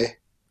 okay.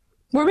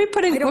 Were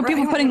people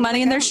putting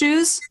money in their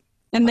shoes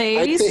in the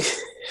 80s?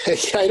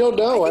 I don't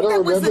know. I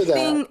don't remember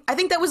that. I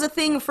think that was a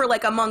thing for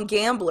like among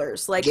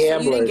gamblers, like so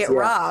you didn't get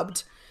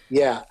robbed.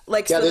 Yeah,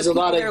 like so there's a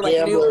lot of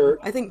gambler.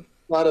 I think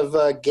a lot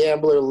of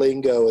gambler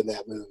lingo in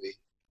that movie.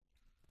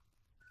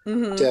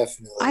 Mm-hmm.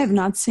 Definitely. I have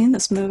not seen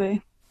this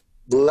movie.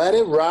 Let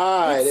It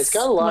Ride. It's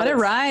got a lot. Let It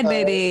Ride,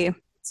 baby.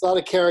 It's a lot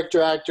of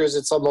character actors.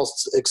 It's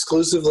almost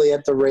exclusively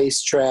at the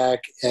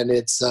racetrack, and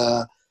it's.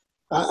 I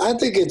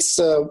think it's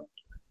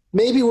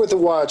maybe worth a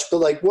watch.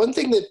 But like one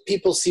thing that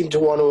people seem to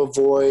want to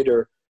avoid,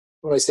 or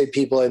when I say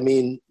people, I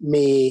mean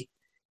me,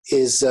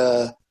 is.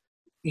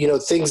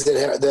 Things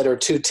that are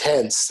too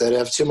tense, that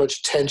have too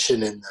much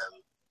tension in them.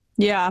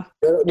 Yeah.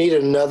 I don't need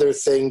another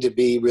thing to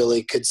be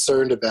really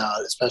concerned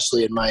about,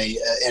 especially in my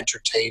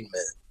entertainment.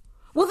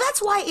 Well,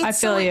 that's why it's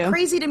so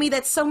crazy to me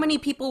that so many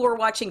people were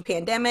watching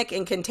Pandemic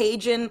and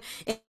Contagion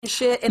and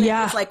shit. And it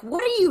was like,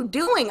 what are you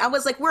doing? I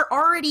was like,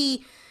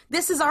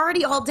 this is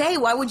already all day.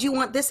 Why would you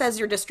want this as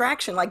your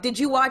distraction? Like, did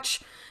you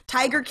watch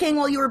Tiger King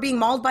while you were being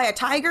mauled by a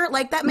tiger?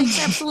 Like, that makes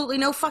absolutely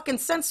no fucking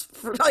sense.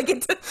 I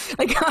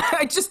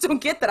just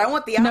don't get that. I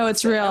want the opposite. No,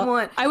 it's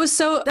real. I was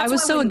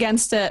so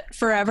against it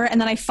forever, and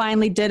then I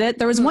finally did it.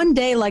 There was one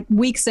day, like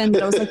weeks in,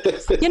 that I was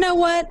like, you know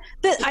what?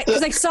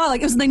 Because I saw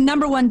like it was the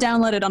number one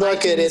downloaded on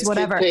iTunes, it's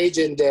whatever.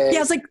 Contagion Day. Yeah,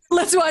 I was like,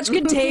 let's watch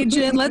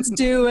Contagion. Let's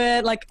do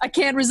it. Like, I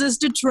can't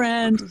resist a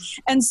trend,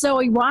 and so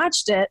we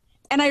watched it.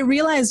 And I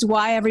realized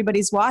why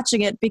everybody's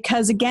watching it,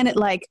 because again,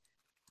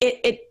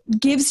 it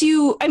gives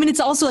you, I mean, it's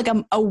also like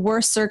a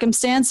worse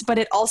circumstance, but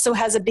it also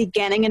has a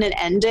beginning and an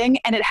ending,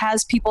 and it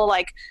has people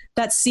like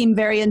that seem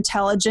very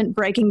intelligent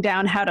breaking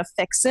down how to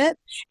fix it.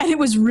 And it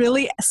was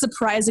really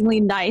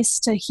surprisingly nice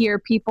to hear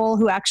people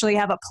who actually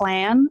have a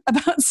plan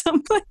about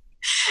something.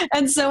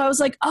 And so I was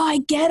like, oh,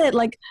 I get it.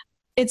 Like,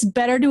 it's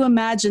better to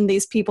imagine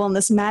these people in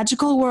this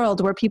magical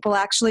world where people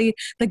actually,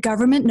 the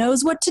government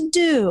knows what to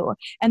do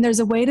and there's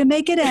a way to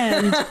make it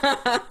end.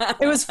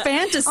 It was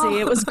fantasy.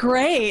 It was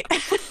great.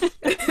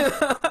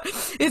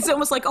 It's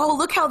almost like, oh,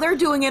 look how they're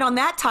doing it on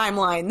that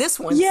timeline. This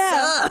one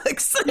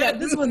sucks. Yeah,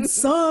 this one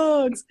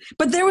sucks.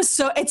 But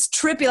it's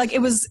trippy. Like it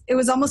was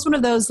almost one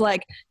of those,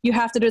 like, you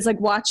have to do, it's like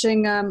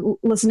watching,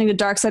 listening to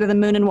Dark Side of the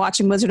Moon and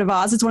watching Wizard of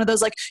Oz. It's one of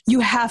those, like,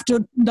 you have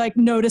to like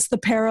notice the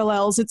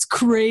parallels. It's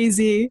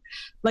crazy.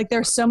 Like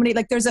there's so many,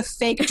 like there's a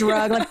fake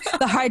drug, like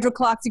the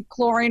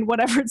hydroxychloroquine,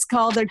 whatever it's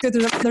called.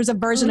 There's a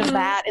version of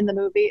that in the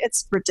movie.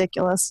 It's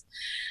ridiculous.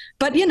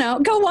 But,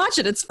 go watch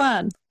it. It's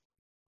fun.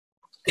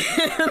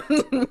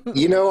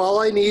 All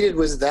I needed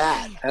was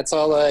that. That's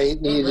all I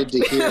needed to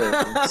hear.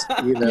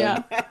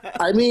 Yeah.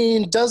 I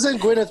mean, doesn't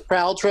Gwyneth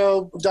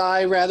Paltrow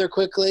die rather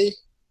quickly?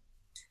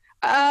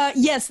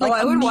 Yes. Like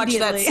I would watch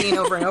that scene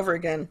over and over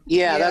again.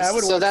 That's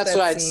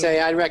what I'd say.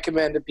 I'd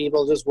recommend to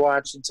people just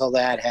watch until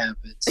that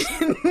happens.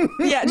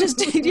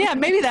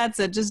 Maybe that's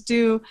it. Just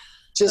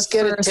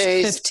get a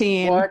taste.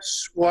 15.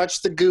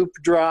 Watch the goop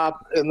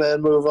drop and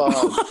then move on.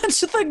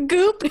 Watch the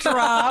goop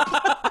drop.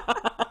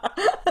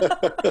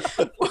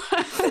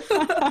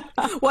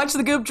 Watch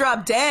the goop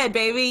drop dead,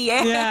 baby.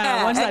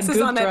 Yeah. Watch that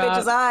goop on that drop.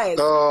 bitch's eyes.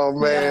 Oh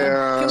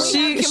man.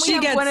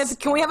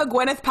 Can we have a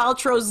Gwyneth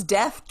Paltrow's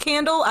death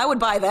candle? I would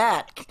buy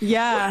that.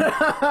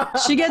 Yeah.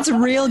 She gets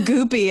real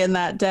goopy in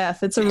that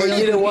death. It's a real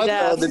you know goopy what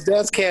death. though? The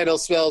death candle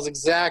smells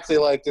exactly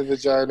like the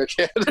vagina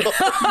candle.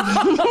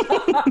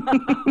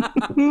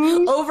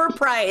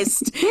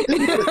 Overpriced.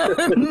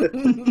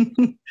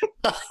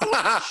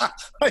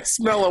 I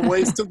smell a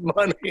waste of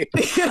money.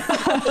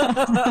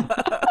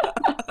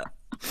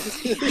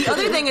 The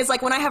other thing is,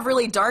 like, when I have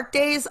really dark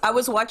days, I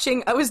was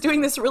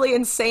doing this really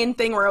insane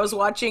thing where I was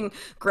watching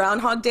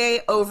Groundhog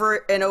Day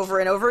over and over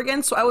and over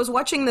again. So I was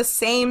watching the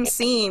same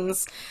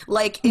scenes,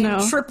 like, in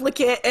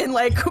triplicate and,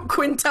 like,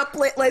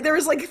 quintuplet. Like, there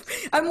was, like,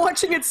 I'm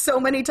watching it so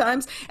many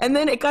times. And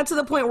then it got to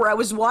the point where I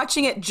was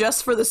watching it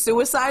just for the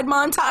suicide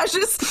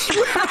montages.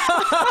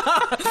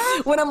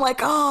 When I'm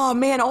like, oh,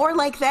 man, or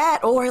like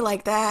that, or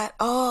like that.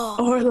 Oh,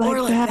 or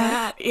like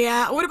that.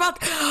 Yeah. What about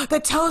the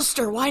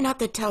toaster? Why not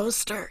the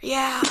toaster?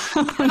 Yeah.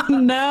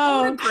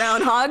 No. A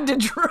groundhog to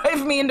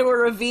drive me into a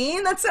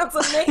ravine? That sounds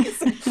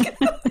amazing.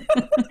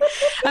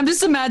 I'm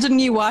just imagining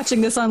you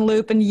watching this on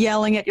loop and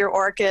yelling at your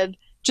orchid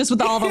just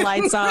with all the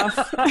lights off.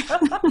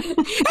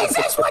 Is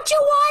this what you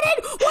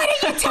wanted? Why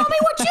didn't you tell me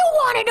what you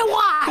wanted to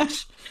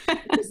watch?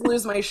 Just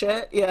lose my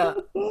shit. Yeah.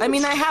 I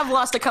mean, I have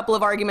lost a couple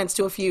of arguments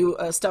to a few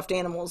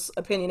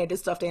opinionated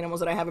stuffed animals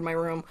that I have in my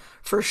room,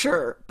 for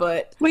sure.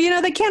 But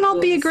well, they can't all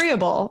be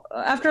agreeable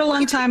after a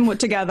long time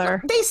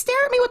together. They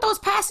stare at me with those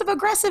passive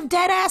aggressive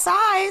dead ass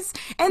eyes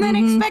and then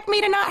expect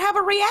me to not have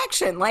a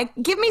reaction. Like,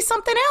 give me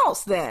something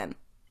else then.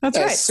 That's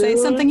right. Say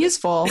something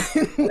useful.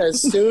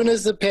 As soon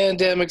as the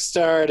pandemic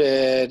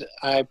started,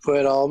 I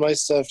put all my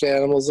stuffed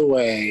animals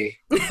away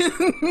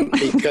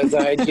because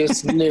I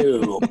just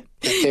knew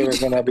that they were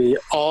going to be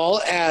all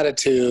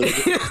attitude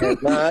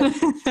and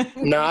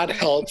not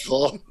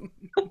helpful.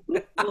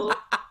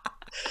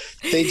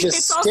 They just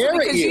it's stare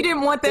also at you. You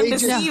didn't want them to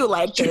see you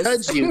like this.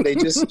 Judge you. They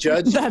just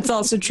judge you. That's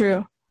also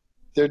true.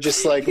 They're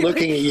just like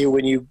looking at you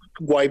when you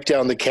wipe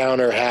down the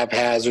counter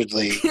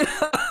haphazardly.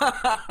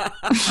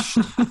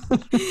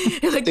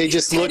 Like, they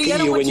just look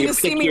at you when you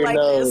pick your like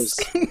nose.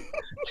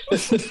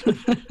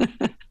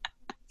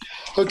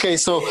 Okay,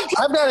 so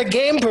I've got a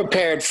game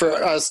prepared for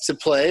us to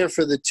play, or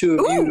for the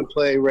two of you to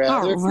play,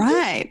 rather. All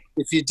right.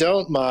 If you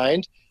don't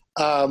mind.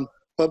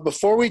 But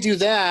before we do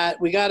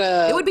that, we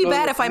gotta. It would be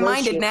bad if I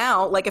minded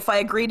now. Like if I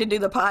agreed to do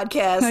the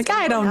podcast. Like,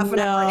 I don't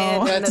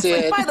know. That's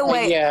it. Like, by the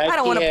way, I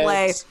don't want to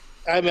play.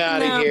 I'm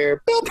out of here.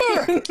 Bill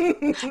Burr.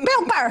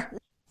 Bill Burr.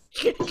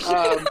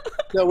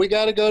 No, we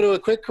got to go to a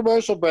quick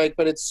commercial break,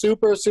 but it's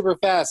super, super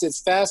fast.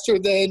 It's faster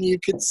than you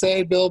could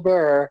say Bill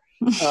Burr.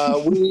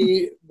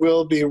 We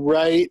will be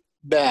right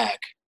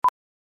back.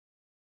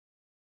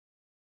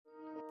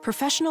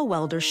 Professional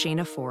welder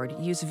Shayna Ford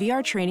used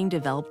VR training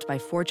developed by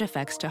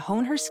ForgeFX to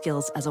hone her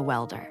skills as a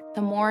welder.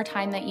 The more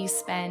time that you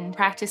spend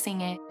practicing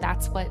it,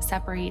 that's what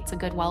separates a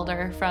good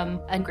welder from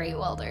a great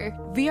welder.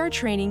 VR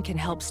training can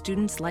help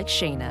students like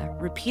Shayna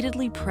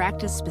repeatedly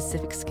practice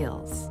specific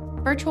skills.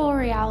 Virtual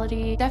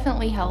reality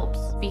definitely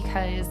helps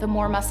because the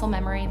more muscle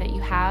memory that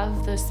you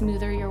have, the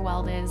smoother your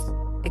weld is.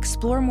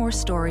 Explore more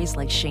stories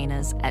like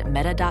Shayna's at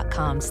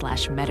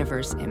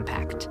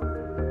meta.com/metaverseimpact.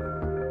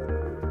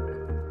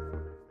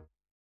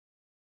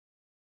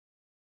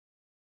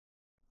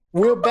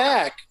 We're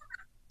back.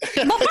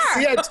 See,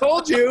 I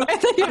told you.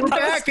 We're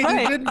back and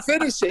you didn't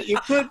finish it. You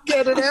couldn't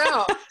get it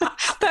out.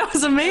 That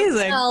was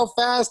amazing. How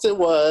fast it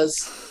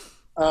was,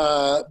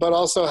 but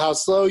also how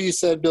slow you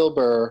said Bill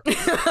Burr.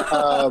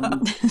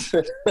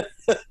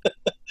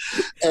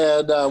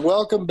 And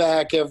welcome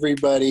back,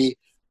 everybody.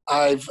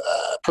 I've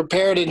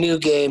prepared a new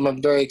game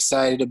I'm very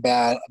excited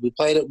about. We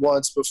played it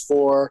once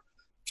before,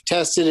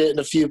 tested it in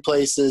a few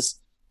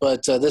places,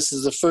 but this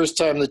is the first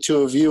time the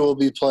two of you will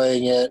be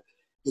playing it.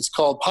 It's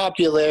called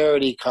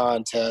Popularity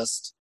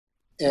Contest.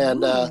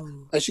 And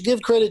I should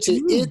give credit to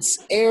It's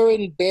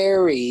Aaron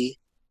Barry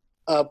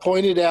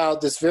pointed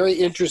out this very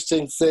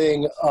interesting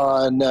thing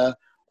on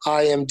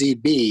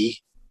IMDb,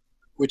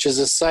 which is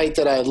a site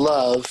that I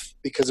love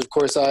because, of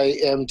course,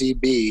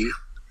 IMDb,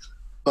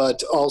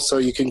 but also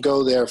you can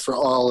go there for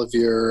all of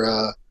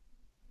your,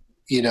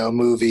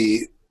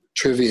 movie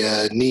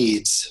trivia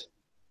needs.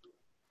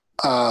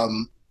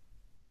 Turns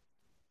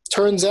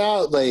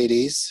out,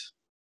 ladies,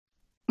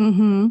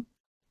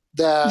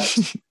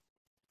 that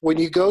when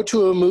you go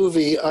to a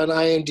movie on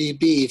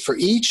IMDb, for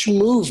each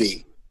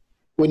movie,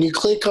 when you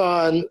click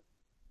on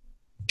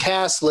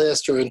cast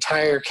list or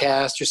entire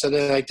cast or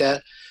something like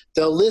that,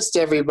 they'll list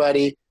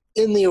everybody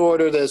in the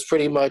order that's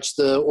pretty much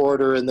the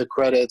order in the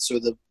credits or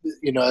the,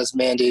 as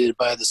mandated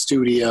by the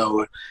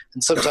studio,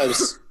 and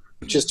sometimes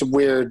just a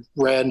weird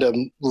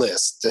random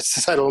list.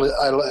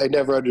 I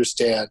never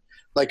understand.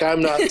 Like,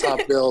 I'm not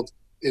top billed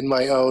in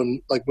my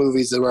own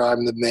movies where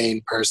I'm the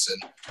main person.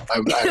 I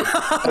don't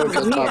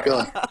get top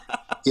billing.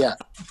 Yeah.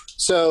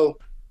 So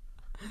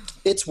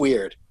it's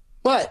weird.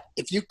 But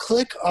if you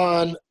click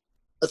on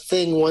a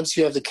thing once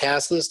you have the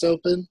cast list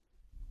open,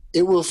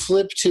 it will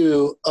flip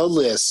to a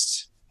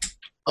list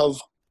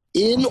of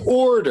in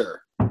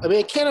order. I mean,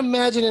 I can't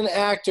imagine an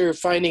actor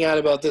finding out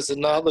about this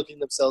and not looking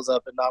themselves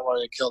up and not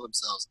wanting to kill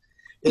themselves.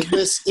 It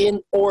lists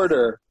in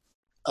order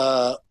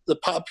the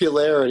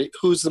popularity,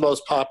 who's the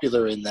most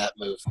popular in that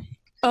movie.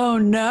 Oh,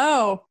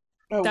 no.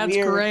 That's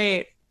weird.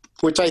 Great.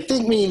 Which I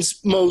think means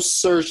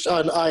most searched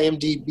on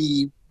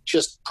IMDb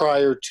just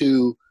prior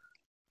to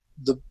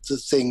the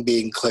thing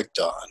being clicked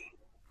on.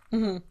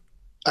 Mm-hmm.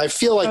 I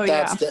feel like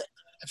that's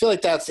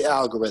the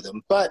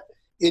algorithm, but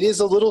it is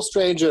a little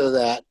stranger than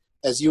that,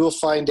 as you will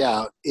find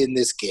out in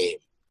this game.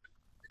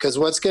 Because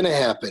what's going to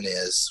happen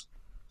is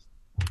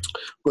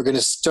we're going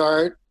to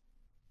start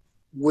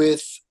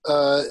with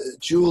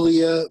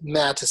Julia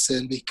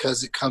Mattison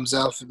because it comes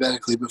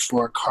alphabetically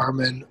before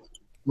Carmen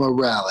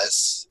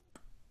Morales.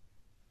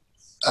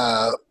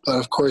 But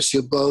of course,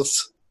 you'll both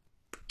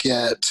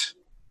get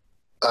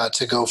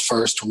to go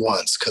first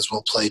once because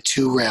we'll play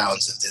 2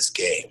 rounds of this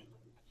game.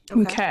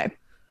 Okay.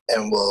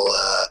 And we'll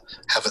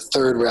have a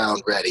third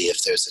round ready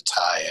if there's a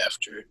tie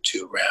after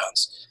 2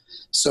 rounds.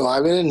 So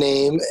I'm going to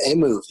name a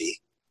movie.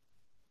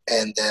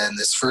 And then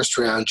this first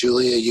round,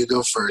 Julia, you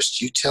go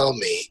first. You tell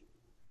me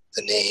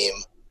the name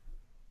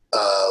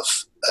of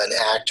an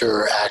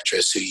actor or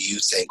actress who you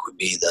think would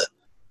be the,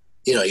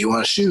 you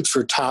want to shoot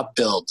for the top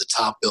billed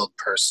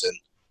person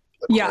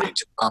according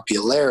to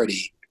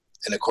popularity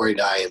and according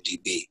to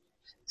IMDb.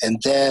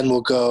 And then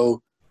we'll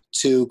go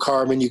to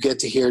Carmen. You get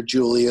to hear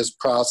Julia's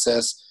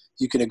process.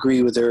 You can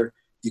agree with her.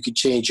 You can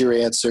change your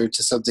answer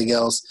to something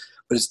else.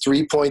 But it's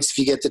 3 points if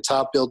you get the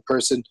top billed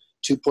person,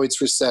 2 points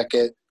for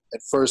second,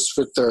 and first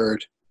for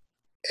third.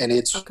 And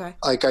it's,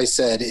 like I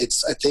said,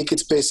 I think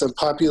it's based on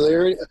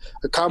popularity,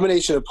 a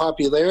combination of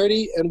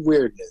popularity and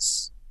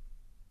weirdness.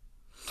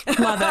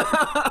 Love it.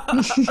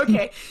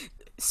 Okay.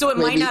 So it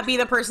might not be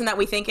the person that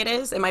we think it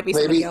is. It might be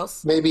somebody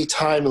else. Maybe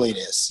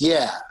timeliness.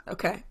 Yeah.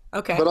 Okay.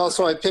 But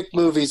also I picked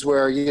movies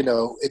where,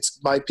 it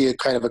might be a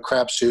kind of a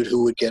crapshoot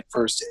who would get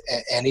first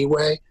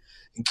anyway,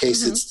 in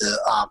case it's the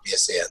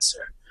obvious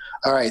answer.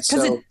 All right.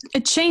 Because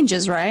it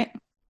changes, right?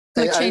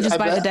 It changes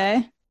by the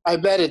day? I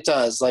bet it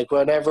does. Like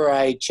whenever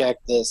I check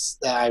this,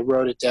 I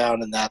wrote it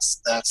down and that's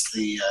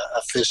the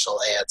official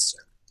answer.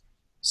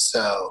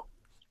 So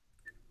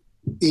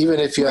even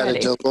if you had a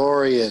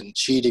DeLorean,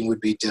 cheating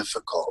would be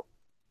difficult.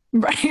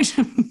 Right.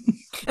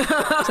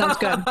 Sounds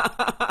good.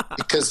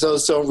 Because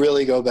those don't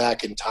really go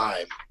back in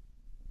time.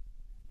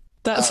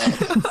 That's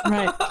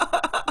right.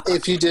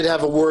 If you did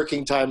have a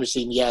working time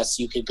machine, yes,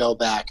 you could go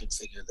back and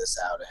figure this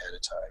out ahead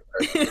of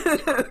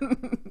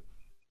time.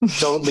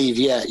 Don't leave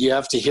yet. You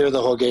have to hear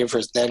the whole game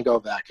first, then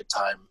go back in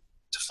time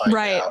to find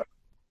out.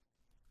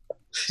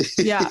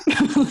 Yeah.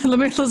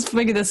 Let's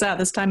figure this out,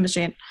 this time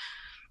machine.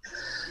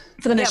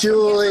 For the next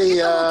Julie,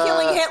 the whole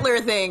killing Hitler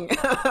thing.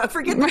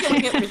 Forget the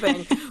killing Hitler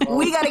thing.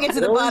 We got to get to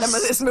the bottom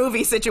of this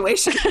movie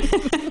situation.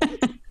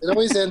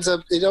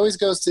 It always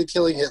goes to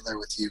killing Hitler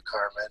with you,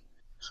 Carmen.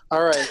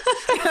 All right.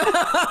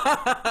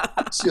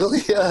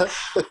 Julia,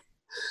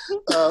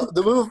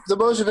 the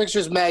motion picture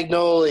is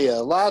Magnolia.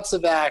 Lots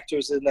of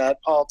actors in that.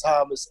 Paul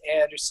Thomas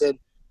Anderson,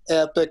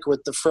 epic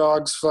with the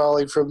frogs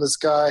falling from the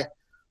sky.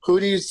 Who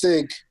do you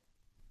think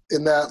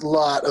in that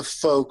lot of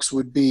folks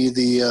would be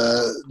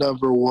the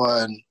number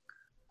one?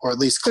 Or at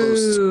least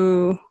close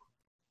to.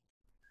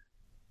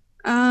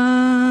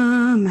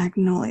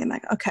 Magnolia.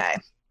 Okay.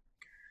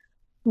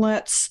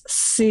 Let's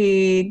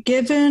see.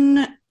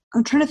 I'm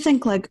trying to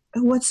think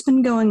what's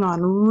been going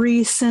on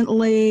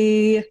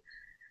recently.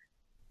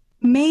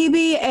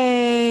 Maybe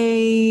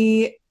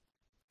a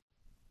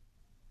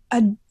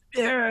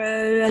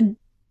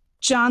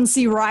John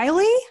C.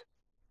 Reilly?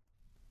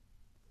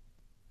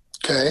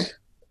 Okay.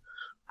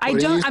 I'm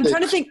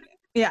trying to think.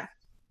 Yeah.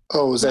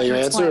 Oh, was that your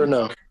answer or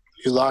no?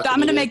 I'm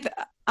going to make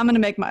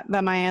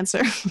that my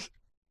answer.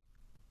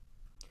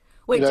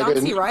 Wait, John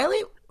C.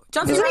 Reilly?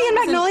 Isn't he in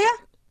Magnolia?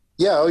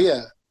 Yeah, oh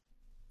yeah.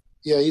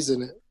 Yeah, he's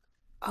in it.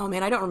 Oh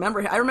man, I don't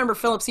remember. I remember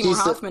Philip Seymour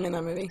Hoffman in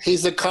that movie.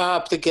 He's the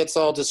cop that gets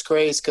all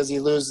disgraced because he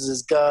loses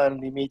his gun,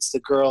 and he meets the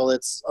girl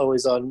that's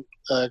always on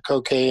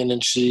cocaine,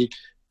 and she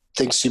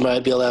thinks she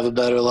might be able to have a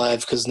better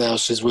life because now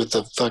she's with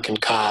the fucking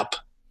cop.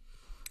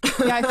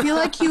 Yeah, I feel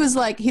like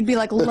he'd be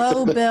like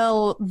low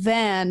bill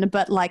then,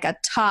 but like a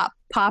top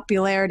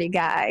popularity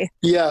guy.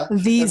 Yeah,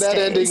 these and that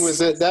days. ending was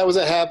it. That was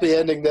a happy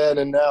ending then,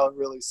 and now it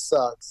really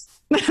sucks.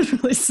 That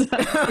really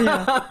sucks.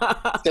 Yeah.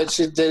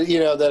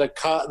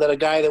 that a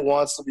guy that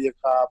wants to be a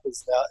cop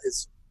is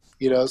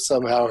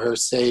somehow her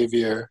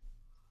savior.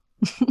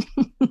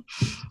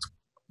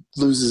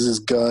 Loses his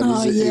gun.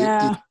 Oh, He's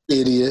yeah.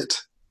 Idiot.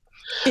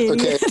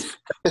 Okay.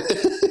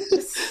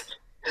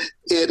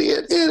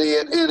 Idiot.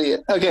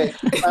 Okay.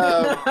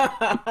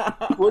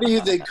 What do you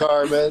think,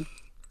 Carmen?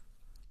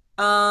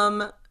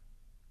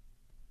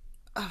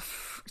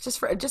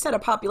 Just at a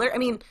popular. I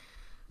mean,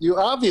 you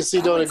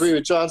obviously don't agree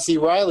with John C.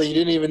 Reilly. You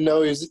didn't even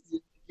know he was.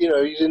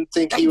 You didn't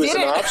think he was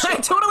an option. I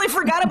totally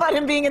forgot about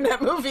him being in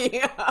that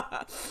movie.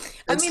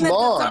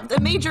 The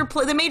major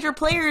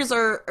players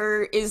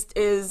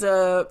is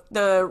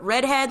the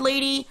redhead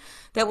lady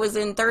that was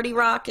in 30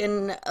 Rock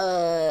and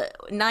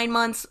 9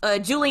 Months.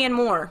 Julianne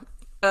Moore.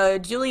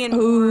 Julianne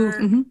Moore.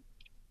 Mm-hmm.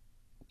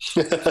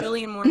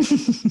 Julianne Moore.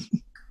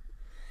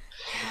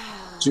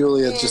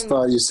 Julia just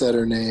thought you said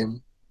her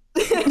name.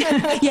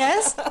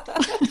 Yes.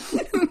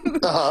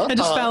 I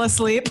just fell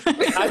asleep.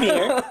 I'm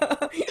here.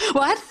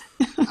 What?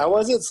 I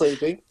wasn't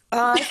sleeping.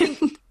 I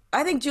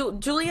think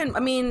Julianne. I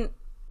mean,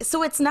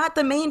 so it's not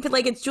the main.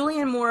 Like it's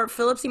Julianne Moore,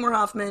 Philip Seymour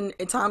Hoffman,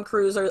 and Tom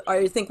Cruise.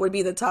 I think would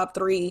be the top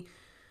three.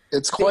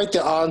 It's quite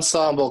the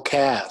ensemble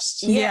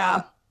cast.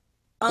 Yeah.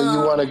 So you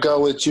want to go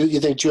with you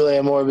think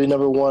Julianne Moore would be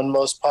number one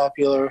most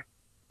popular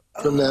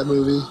from that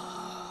movie?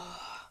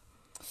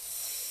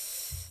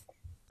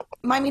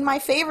 My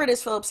favorite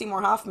is Philip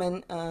Seymour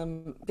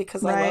Hoffman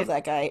because I love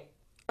that guy.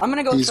 I'm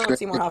gonna go with Philip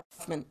Seymour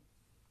Hoffman.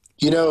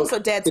 So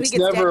dead. So it's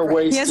never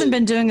wasted. He hasn't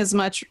been doing as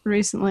much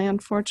recently,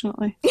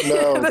 unfortunately.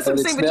 No, that's what I'm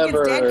saying. But he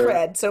gets dead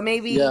cred, so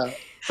maybe. Yeah.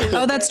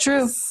 Oh, that's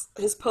true.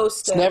 His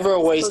post. It's never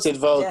a wasted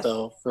vote,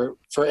 though, for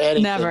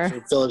anything. Never.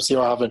 For Philip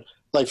Seymour Hoffman,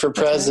 like for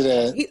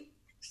president.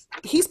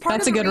 He's part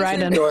That's of a good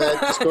write-in. Go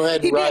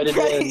ahead, and write it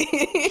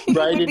in.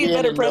 Write it in. He'd be a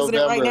better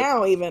president right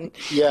now, even.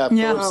 Yeah,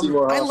 Philip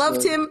Seymour Hoffman. I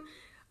loved him.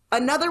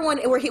 Another one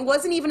where he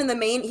wasn't even in the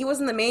main. He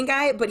wasn't the main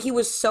guy, but he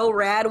was so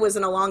rad. Was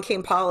in Along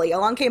Came Polly.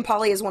 Along Came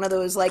Polly is one of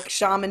those like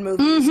shaman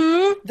movies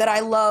that I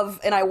love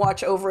and I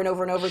watch over and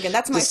over and over again.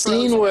 That's my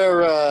scene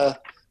where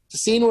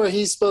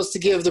he's supposed to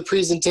give the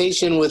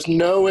presentation with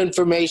no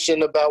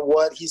information about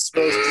what he's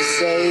supposed to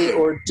say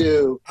or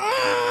do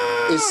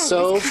is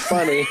so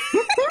funny.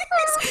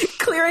 He's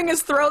clearing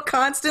his throat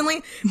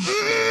constantly.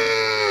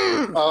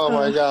 Oh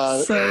my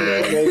god.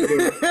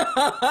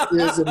 It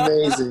is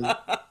amazing.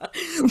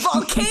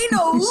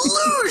 Volcano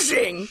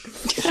losing.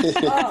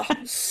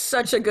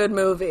 Such a good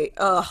movie.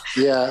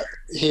 Yeah,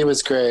 he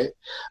was great.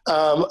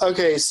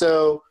 Okay,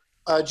 so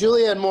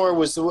Julianne Moore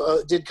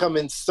did come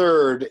in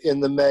third in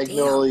the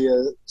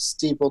Magnolia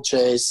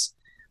steeplechase.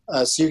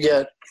 So you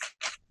get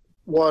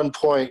 1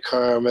 point,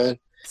 Carmen.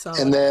 Solid.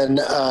 And then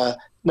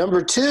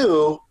number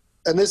two,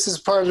 and this is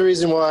part of the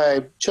reason why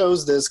I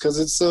chose this because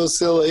it's so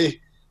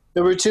silly.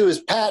 Number two is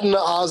Patton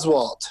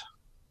Oswalt.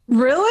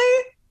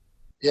 Really?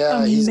 Yeah,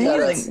 amazing.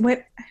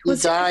 He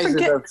dies in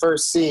the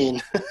first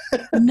scene.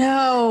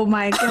 No,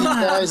 my God. He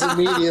dies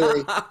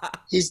immediately.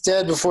 He's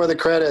dead before the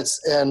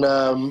credits, and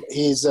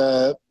he's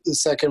the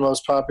second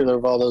most popular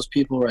of all those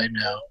people right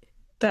now.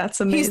 That's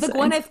amazing. He's the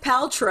Gwyneth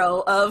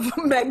Paltrow of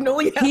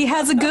Magnolia. He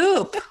has a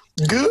goop.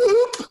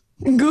 Goop?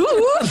 Goop?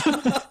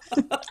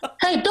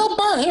 Hey, Bill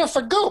Burr here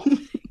for goop.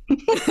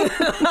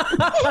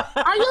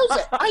 I use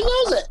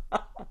it.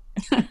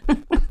 I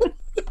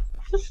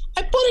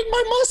put it in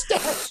my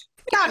mustache.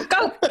 Yeah,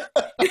 go.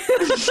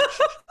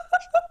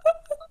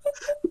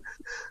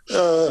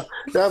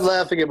 Now I'm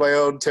laughing at my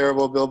own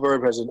terrible Bill Burr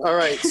impression. All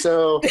right,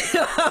 so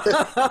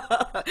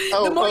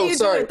the more you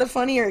do it, the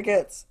funnier it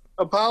gets.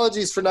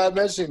 Apologies for not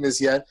mentioning this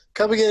yet.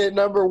 Coming in at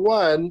number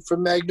one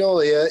from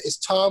Magnolia is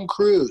Tom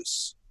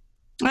Cruise.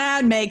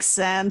 That makes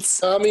sense.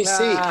 Tommy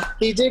C.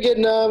 He did get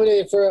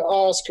nominated for an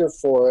Oscar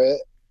for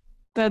it.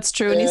 That's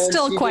true, and he's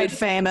still quite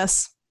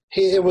famous.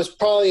 It was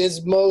probably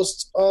his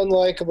most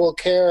unlikable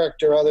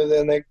character, other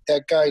than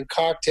that guy in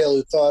Cocktail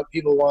who thought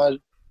people wanted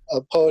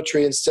a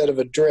poetry instead of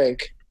a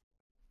drink.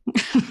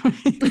 That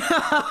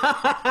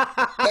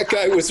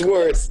guy was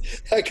worse.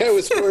 That guy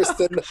was worse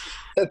than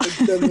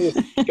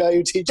the guy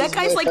who teaches. That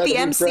guy's like the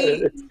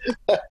MC.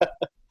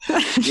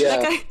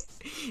 Yeah.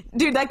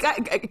 That guy,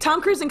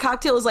 Tom Cruise in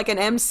Cocktail is like an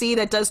MC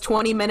that does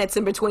 20 minutes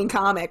in between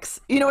comics.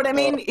 You know what I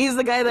mean? He's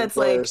the guy that's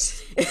like.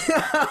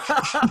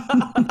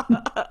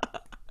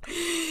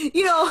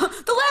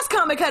 The last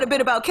comic had a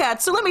bit about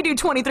cats, so let me do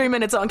 23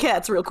 minutes on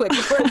cats real quick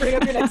before I bring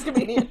up your next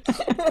comedian.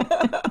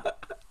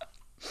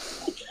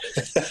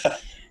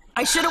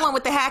 I should have went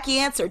with the hacky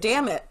answer.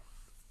 Damn it.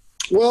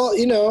 Well,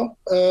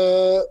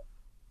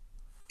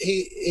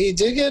 he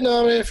did get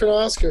nominated for an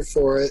Oscar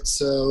for it,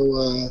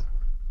 so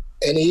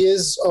and he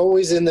is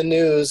always in the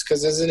news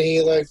because isn't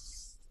he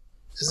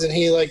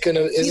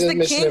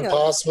Mission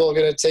Impossible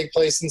gonna take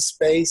place in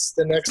space,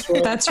 the next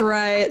one? That's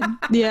right.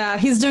 Yeah,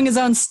 he's doing his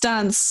own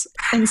stunts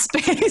in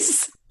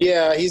space.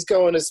 Yeah, he's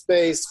going to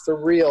space for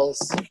reals.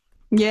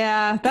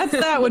 Yeah,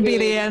 that would be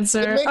the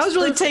answer. I was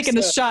really taking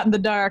a shot in the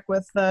dark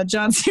with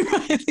John C.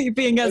 Reilly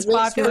being as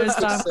popular as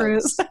Tom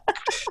Cruise.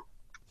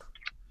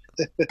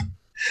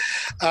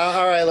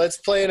 All right, let's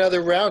play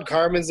another round.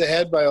 Carmen's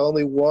ahead by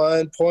only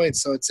 1 point,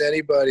 so it's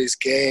anybody's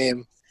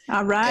game.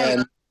 All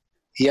right.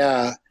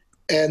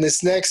 And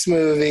this next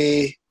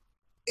movie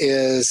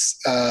is,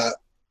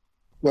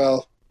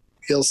 well,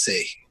 you'll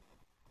see.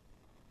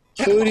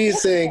 Who do you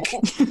think?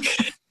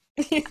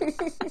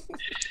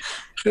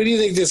 Who do you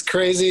think this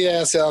crazy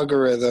ass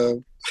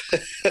algorithm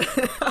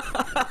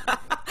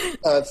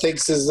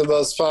thinks is the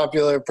most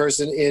popular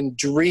person in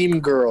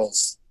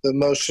Dreamgirls, the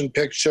motion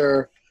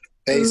picture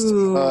based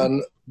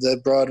on the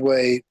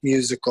Broadway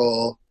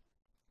musical?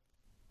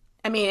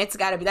 I mean, that's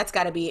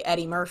got to be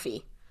Eddie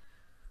Murphy.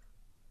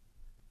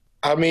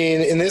 I mean,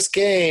 in this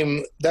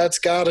game, that's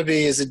got to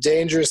be is a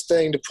dangerous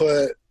thing to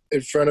put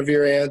in front of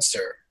your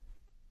answer.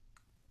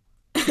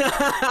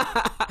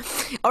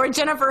 Or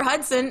Jennifer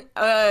Hudson.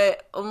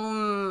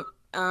 No,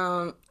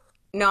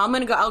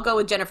 I'll go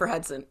with Jennifer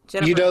Hudson.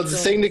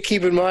 The thing to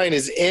keep in mind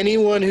is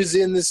anyone who's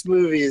in this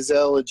movie is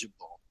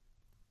eligible.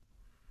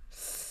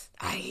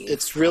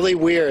 It's really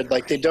weird.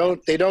 Like they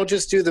don't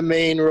just do the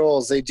main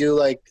roles. They do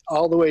like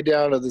all the way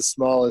down to the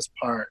smallest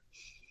part.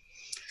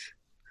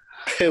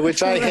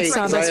 Which I hate. I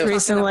saw this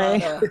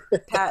recently.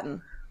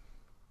 Patton.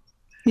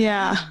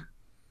 Yeah.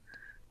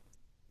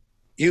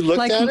 You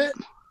looked at it?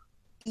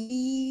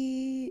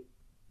 You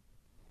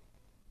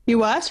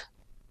what?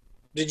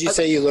 Did you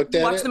say you looked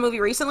at it? Watched the movie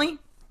recently?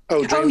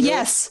 Oh,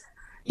 yes.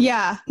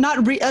 Yeah, not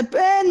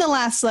in the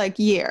last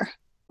year.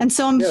 And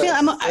so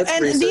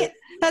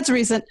that's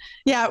recent.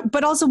 Yeah,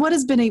 but also what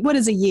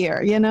is a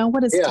year, you know?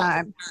 What is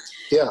time?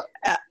 Yeah.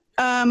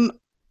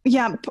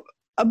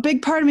 A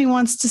big part of me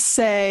wants to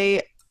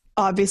say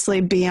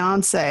obviously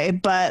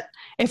Beyonce, but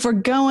if we're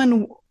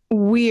going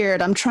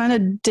weird, I'm trying to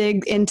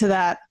dig into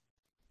that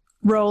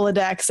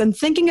Rolodex and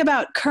thinking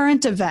about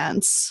current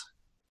events.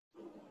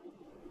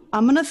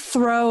 I'm gonna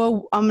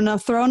throw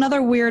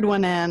another weird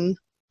one in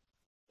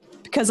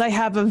because I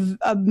have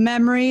a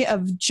memory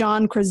of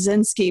John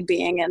Krasinski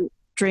being in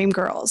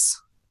Dreamgirls.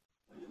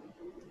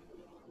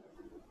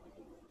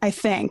 I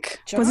think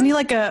wasn't he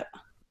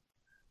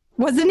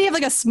have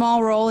like a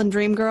small role in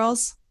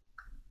Dreamgirls?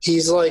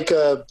 He's like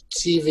a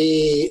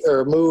TV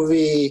or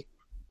movie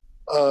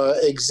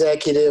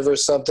executive or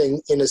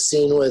something in a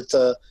scene with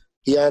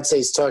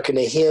Beyonce's talking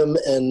to him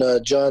and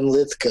John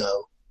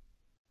Lithgow.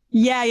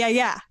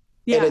 Yeah.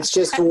 And it's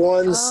just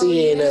one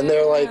scene, and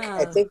they're like,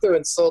 I think they're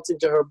insulting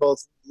to her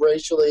both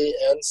racially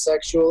and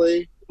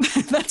sexually.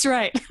 That's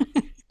right.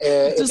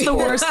 And just the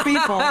worst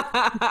people.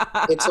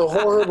 It's a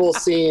horrible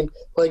scene.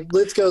 Like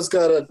Lithgow's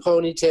got a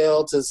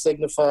ponytail to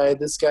signify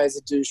this guy's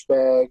a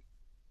douchebag,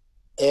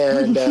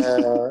 and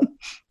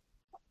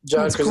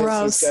John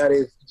Krasinski's got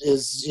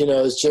his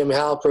Jim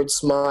Halpert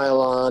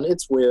smile on.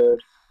 It's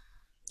weird.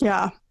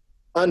 Yeah.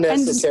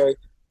 Unnecessary.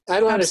 I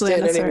don't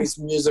understand any of these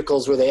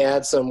musicals where they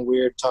add some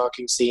weird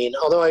talking scene.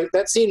 Although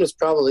that scene was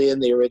probably in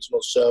the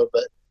original show,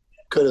 but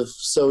could have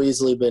so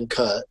easily been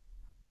cut.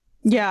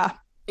 Yeah.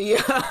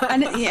 Yeah.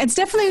 And it's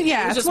definitely,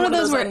 it's just one of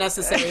those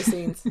unnecessary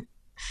scenes.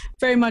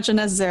 Very much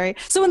unnecessary.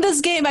 So in this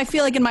game, I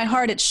feel like in my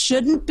heart it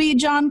shouldn't be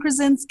John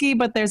Krasinski,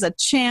 but there's a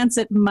chance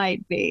it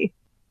might be.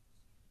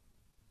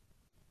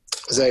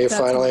 Is that your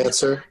final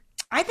answer?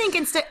 I think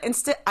instead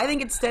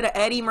of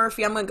Eddie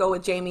Murphy, I'm going to go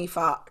with Jamie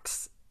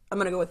Foxx. I'm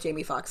going to go with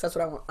Jamie Foxx. That's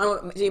what I want. I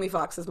want Jamie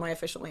Foxx is my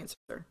official answer.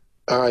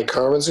 All right,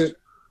 Carmen's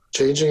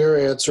changing her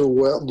answer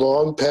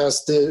long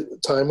past the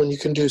time when you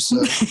can do so.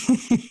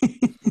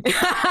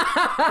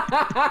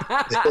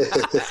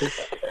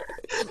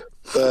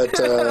 But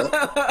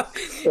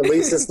at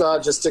least it's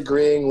not just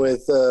agreeing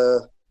with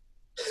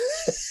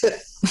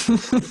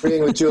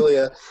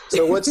Julia.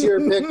 So what's your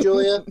pick,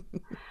 Julia?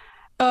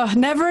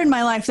 Never in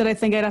my life did I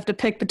think I'd have to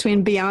pick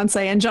between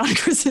Beyonce and John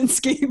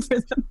Krasinski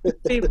for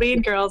the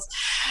lead girls.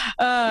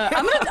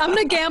 I'm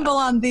gonna gamble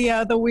on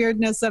the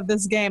weirdness of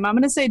this game. I'm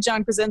gonna say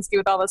John Krasinski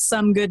with all the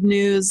Some Good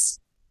News.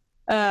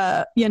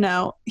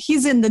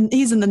 He's in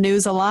the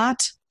news a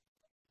lot.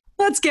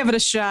 Let's give it a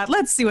shot.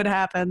 Let's see what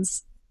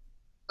happens.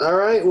 All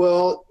right.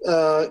 Well,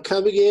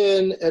 coming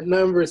in at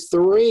number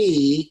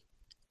 3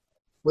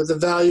 with a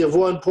value of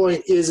 1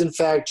 point is in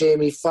fact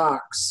Jamie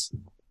Foxx.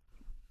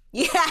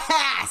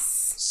 Yes.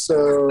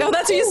 So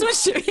that's what you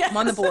switched to. Yes. I'm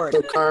on the board.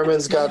 So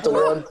Carmen's got the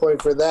 1 point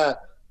for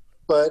that.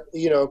 But,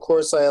 of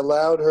course, I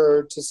allowed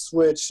her to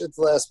switch at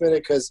the last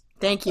minute because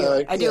thank you.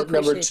 I do appreciate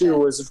number 2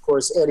 was, of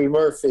course, Eddie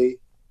Murphy.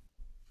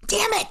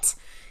 Damn it.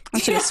 I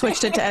should have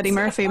switched it to Eddie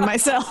Murphy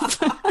myself.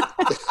 Damn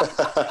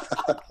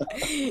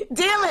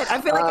it.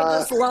 I feel like I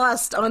just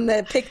lost on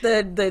the pick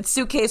the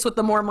suitcase with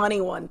the more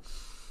money one.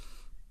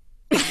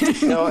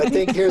 No, I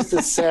think here's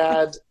the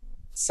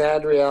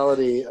sad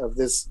reality of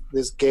this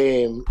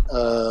game,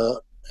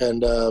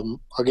 and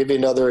I'll give you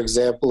another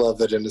example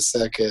of it in a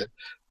second.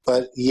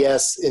 But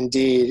yes,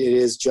 indeed, it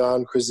is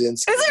John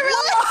Krasinski. Is it really?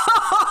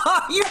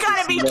 You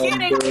gotta be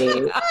kidding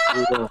me!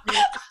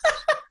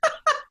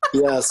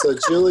 Yeah, so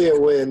Julia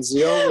wins.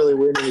 You don't really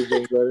win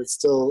anything, but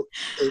it's an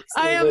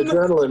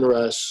adrenaline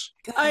rush.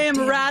 I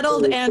am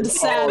rattled and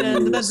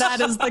saddened that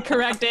is the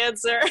correct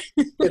answer.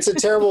 It's a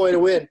terrible way to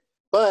win,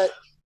 but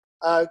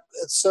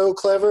it's so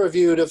clever of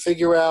you to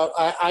figure out.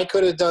 I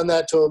could have done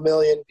that to a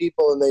million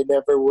people, and they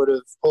never would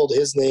have pulled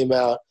his name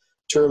out.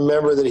 To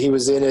remember that he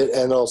was in it,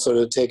 and also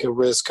to take a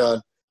risk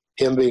on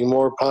him being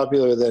more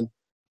popular than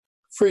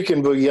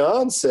freaking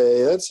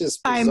Beyonce. That's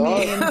just bizarre.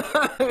 I mean,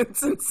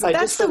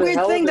 that's the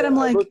weird thing that I'm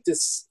like.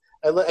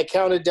 I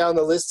counted down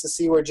the list to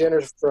see where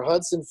Jennifer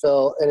Hudson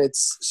fell, and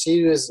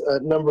she was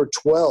number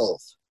 12.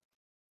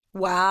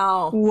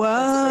 Wow.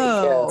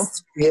 Whoa.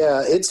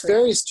 Yeah, it's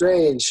very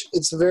strange.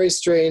 It's a very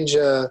strange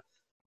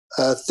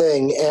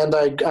thing, and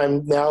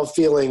I'm now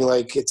feeling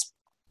like it's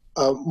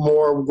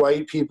more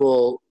white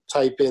people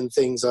type in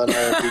things on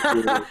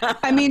IMDb.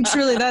 I mean,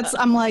 truly,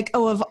 I'm like,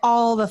 of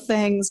all the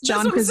things,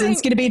 John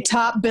Krasinski to be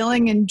top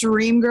billing in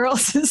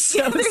Dreamgirls is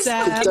so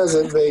sad. It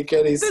doesn't make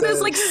any sense. There's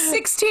like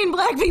 16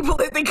 black people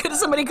that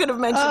somebody could have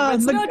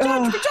mentioned.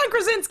 John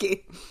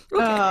Krasinski.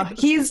 Okay.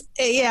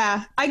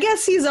 I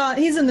guess he's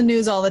in the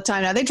news all the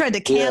time now. They tried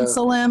to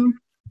cancel him.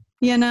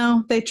 You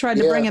know, they tried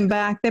to bring him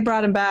back. They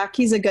brought him back.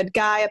 He's a good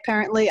guy,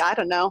 apparently. I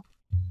don't know.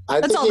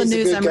 That's all the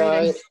news I'm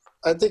reading.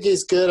 I think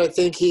he's good. I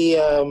think he,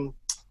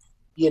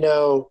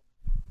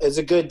 as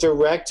a good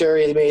director,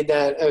 he made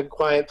that A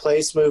Quiet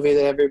Place movie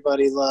that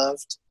everybody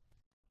loved.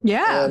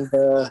 Yeah.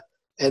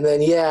 And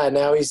then,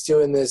 now he's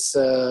doing this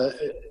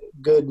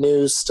good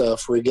news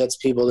stuff where he gets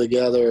people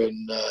together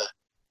and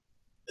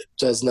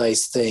does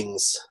nice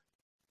things.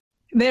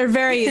 They're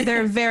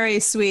very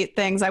sweet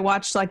things. I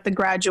watched like the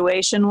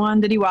Graduation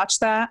one. Did you watch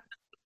that?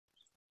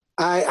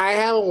 I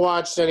haven't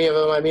watched any of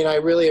them. I mean, I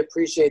really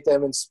appreciate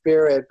them in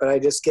spirit, but I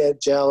just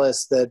get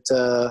jealous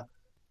that,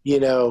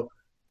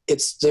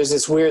 there's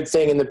this weird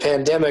thing in the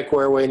pandemic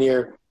where when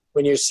you're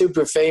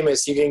super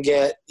famous, you can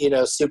get,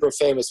 super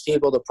famous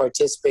people to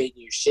participate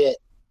in your shit.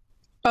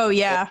 Oh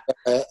yeah.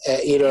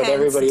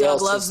 Everybody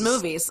else loves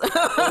movies. Look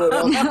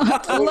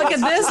at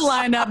this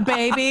lineup,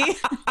 baby.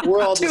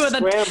 We're all Two of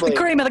the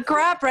cream of the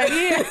crop right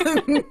here.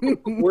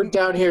 We're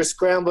down here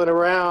scrambling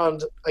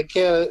around. I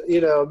can't,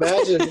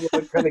 imagine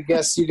what kind of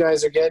guests you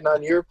guys are getting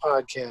on your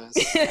podcast.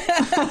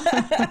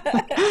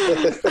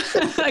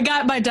 I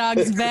got my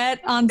dog's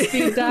vet on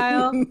speed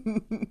dial.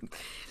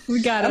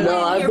 We got it.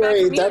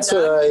 No, that's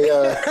what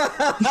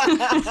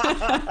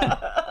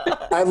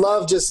I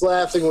love just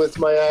laughing with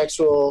my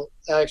actual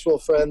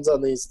friends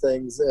on these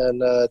things,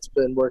 and it's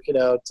been working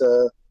out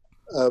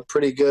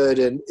pretty good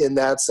in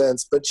that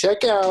sense. But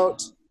check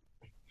out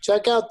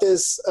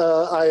this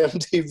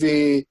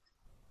IMDb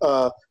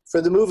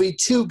for the movie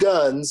Two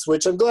Guns,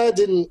 which I'm glad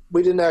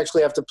we didn't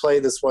actually have to play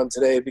this one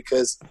today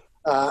because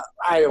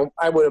I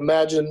would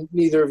imagine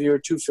neither of you are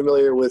too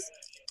familiar with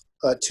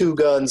Two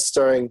Guns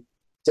starring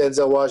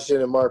Denzel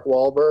Washington and Mark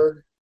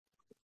Wahlberg.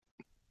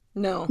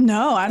 No,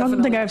 I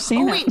don't think I've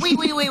seen it.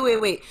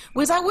 Wait.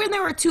 Was that when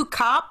there were two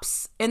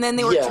cops and then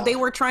they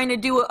were trying to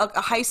do a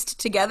heist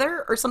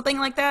together or something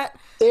like that?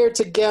 They're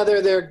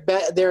together.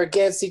 They're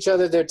against each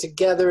other. They're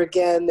together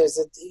again. There's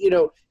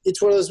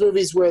it's one of those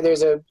movies where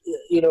there's a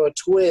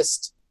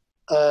twist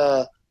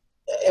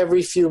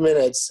every few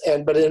minutes,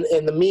 but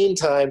in the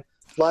meantime,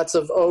 lots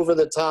of over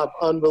the top,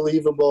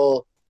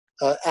 unbelievable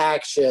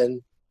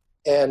action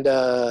and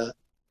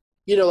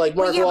like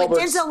Mark Wahlberg. But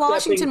Denzel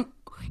Washington,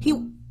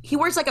 he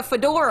wears like a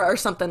fedora or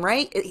something,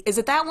 right? Is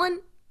it that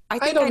one?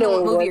 I don't know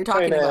what movie you're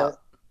talking about.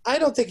 I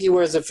don't think he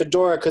wears a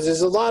fedora because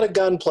there's a lot of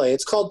gunplay.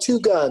 It's called Two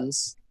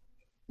Guns,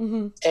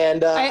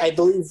 and I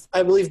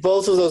believe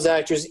both of those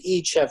actors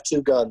each have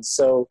two guns.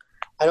 So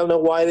I don't know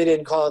why they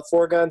didn't call it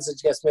Four Guns. I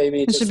guess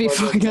maybe it should be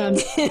Four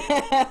Guns.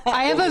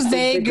 I have a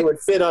vague. It would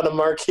fit on a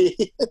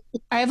marquee.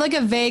 I have like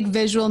a vague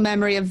visual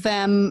memory of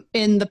them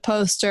in the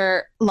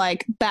poster,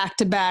 like back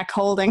to back,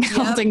 holding guns.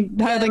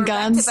 Back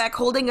to back,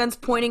 holding guns,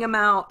 pointing them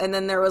out, and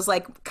then there was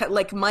like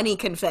money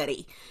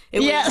confetti.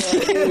 Yeah.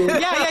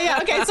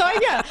 Okay, so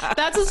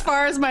that's as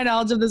far as my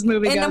knowledge of this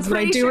movie goes. But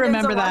I do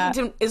remember that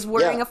Washington is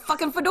wearing a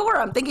fucking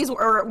fedora. I'm thinking he's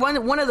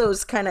one of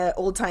those kind of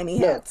old timey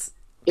hats.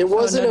 It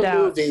wasn't a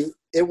movie.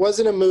 It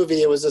wasn't a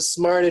movie. It was a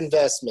smart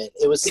investment.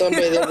 It was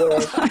somebody that would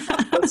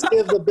let's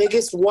give the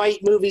biggest white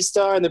movie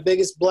star and the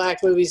biggest black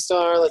movie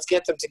star. Let's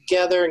get them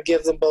together and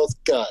give them both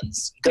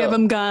guns. Give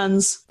them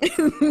guns.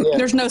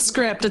 There's no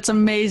script. It's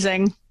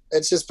amazing.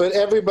 It's just, but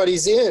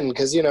everybody's in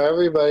because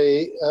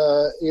everybody,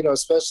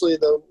 especially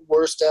the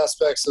worst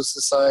aspects of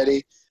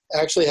society,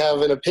 actually have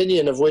an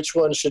opinion of which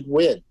one should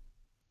win.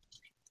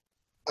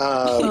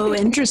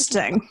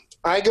 Interesting.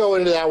 I go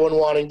into that one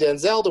wanting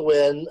Denzel to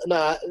win,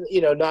 not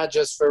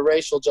just for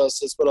racial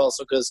justice, but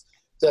also because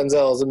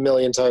Denzel is a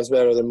million times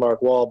better than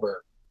Mark Wahlberg.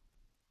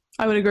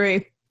 I would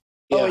agree.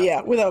 Oh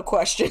yeah, without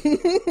question.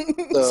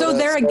 So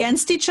they're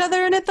against each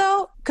other in it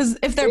though? Because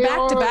if they're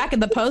back to back in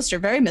the poster,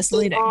 very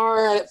misleading. They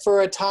are at it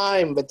for a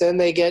time, but then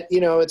they get,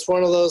 it's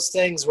one of those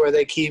things where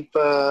they keep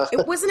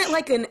wasn't it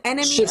like an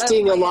enemy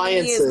shifting of my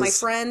alliances. enemy is my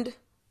friend?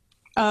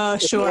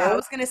 Sure. Yeah, I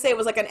was gonna say it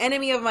was like an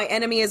enemy of my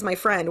enemy is my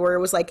friend, where it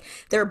was like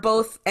they're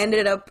both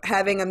ended up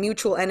having a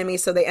mutual enemy,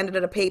 so they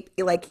ended up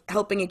like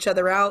helping each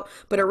other out.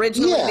 But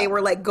originally they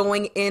were like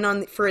going in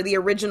on for the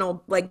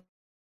original like.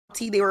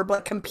 They were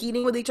like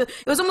competing with each other.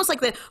 It was almost like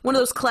one of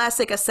those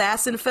classic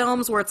assassin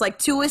films where it's like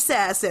two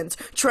assassins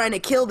trying to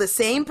kill the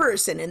same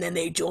person, and then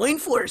they join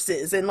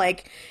forces, and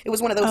like it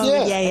was one of those.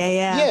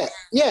 Yeah,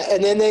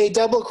 and then they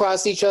double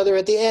cross each other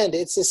at the end.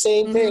 It's the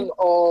same thing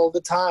all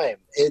the time.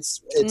 It's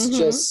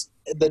just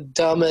the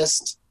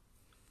dumbest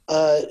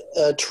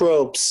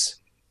tropes.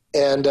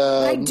 And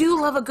I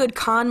do love a good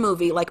con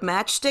movie, like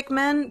Matchstick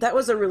Men. That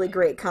was a really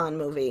great con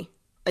movie.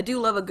 I do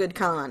love a good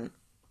con.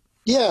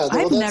 Yeah,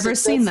 I've never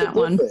seen that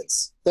one.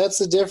 That's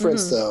the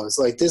difference, though. It's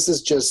like this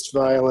is just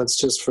violence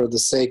just for the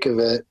sake of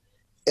it.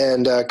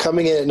 And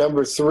coming in at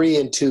number 3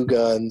 in Two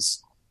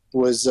Guns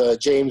was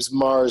James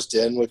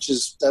Marsden,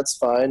 that's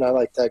fine. I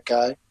like that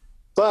guy.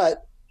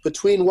 But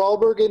between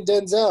Wahlberg and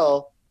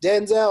Denzel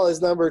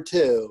is number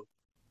 2.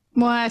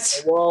 What? And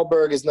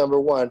Wahlberg is number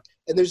 1.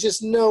 And there's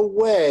just no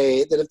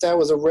way that if that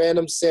was a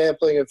random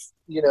sampling of,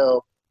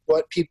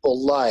 what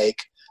people like.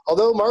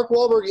 Although Mark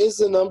Wahlberg is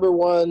the number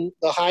 1,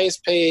 the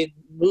highest paid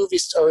movie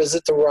star, or is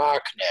it The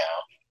Rock now?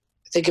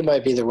 I think it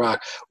might be The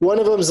Rock. One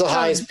of them is the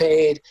highest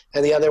paid,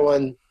 and the other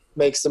one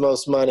makes the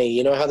most money.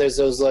 You know how there's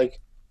those like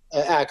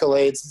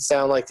accolades that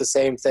sound like the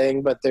same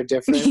thing, but they're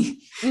different?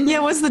 Yeah,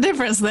 what's the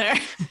difference there?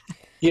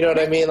 You know what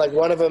I mean? Like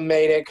one of them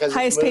made it because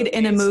highest paid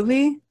in a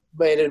movie?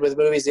 Made it with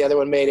movies. The other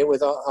one made it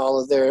with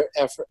all of their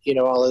effort,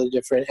 all of the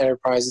different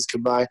enterprises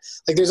combined.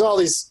 Like there's all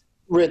these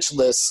rich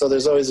lists, so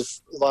there's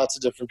always lots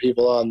of different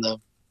people on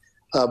them.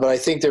 But I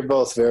think they're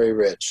both very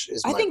rich.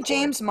 I think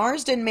James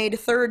Marsden made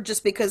 3rd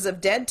just because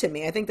of Dead to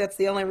Me. I think that's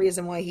the only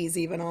reason why he's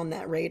even on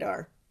that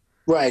radar.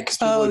 Right, because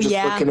people are just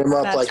looking him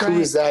up like,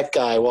 who is that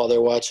guy while they're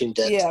watching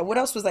Dead? Yeah, what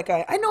else was that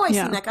guy? I know I've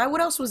seen that guy.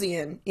 What else was he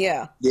in?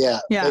 Yeah.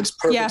 Makes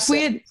perfect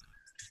sense.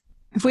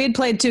 If we had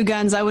played Two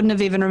Guns, I wouldn't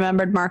have even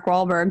remembered Mark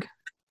Wahlberg.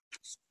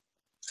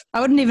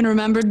 I wouldn't even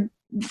remembered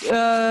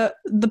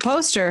the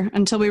poster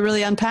until we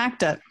really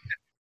unpacked it.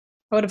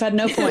 I would have had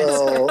no points.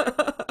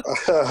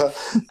 I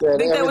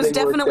think that was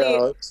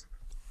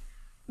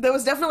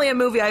definitely a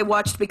movie I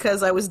watched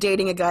because I was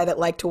dating a guy that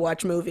liked to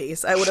watch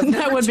movies. I would have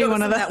that would be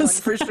one of those. That one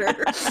for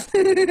sure.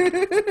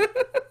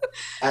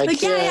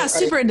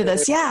 Super into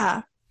this.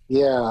 Yeah.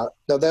 Yeah.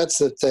 No, that's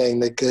the thing.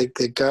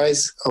 The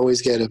guys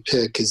always get a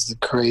pick is the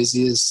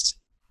craziest.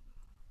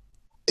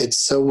 It's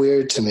so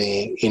weird to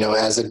me,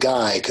 as a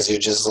guy, because you're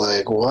just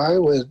like, why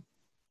would,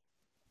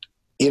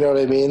 you know what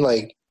I mean?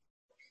 Like,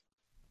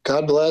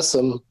 God bless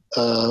them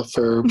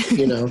for,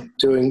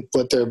 doing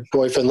what their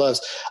boyfriend loves.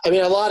 I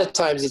mean, a lot of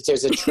times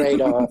there's a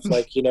trade-off,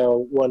 like,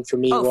 one for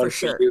me, one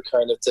for you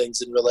kind of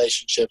things in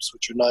relationships,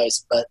 which are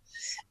nice. But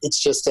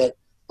it's just that,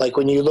 like,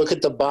 when you look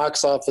at the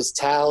box office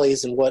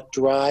tallies and what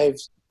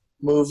drives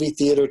movie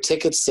theater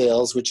ticket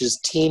sales, which is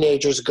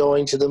teenagers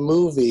going to the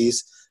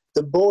movies,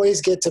 the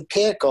boys get to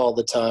pick all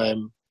the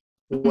time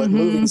what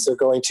movies they're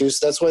going to.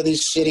 So that's why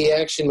these shitty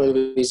action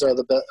movies are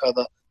the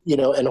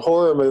and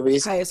horror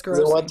movies. Highest grossing.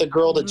 They want the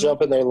girl to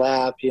jump in their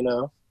lap,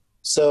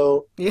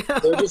 So they're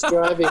just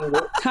driving.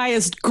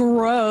 Highest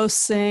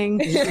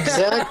grossing.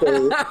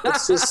 Exactly.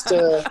 It's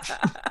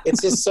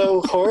just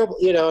so horrible,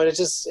 and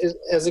as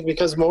it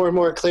becomes more and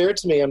more clear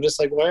to me, I'm just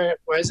like, why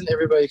isn't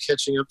everybody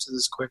catching up to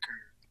this quicker?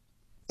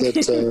 And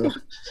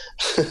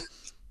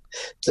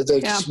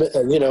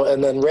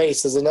then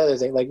race is another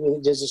thing. Like,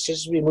 there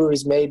should be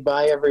movies made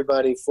by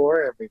everybody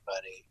for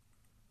everybody.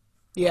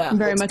 Yeah,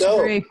 very much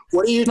agree.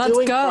 What are you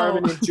doing,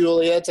 Carmen and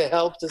Julia, to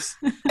help this?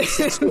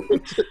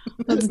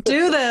 Let's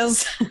do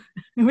this.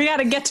 We got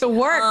to get to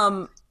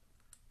work.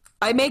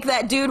 I make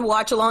that dude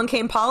watch Along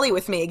Came Polly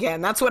with me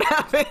again. That's what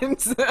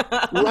happens.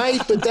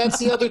 Right, but that's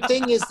the other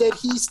thing is that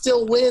he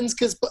still wins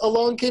because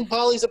Along Came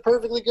Polly's a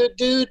perfectly good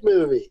dude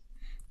movie.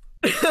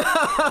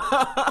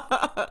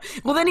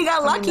 Well, then he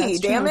got lucky.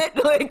 Damn it!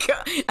 Like,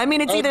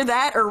 it's either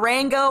that or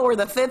Rango or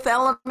The Fifth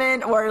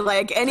Element or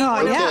like any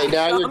one of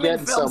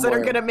the films that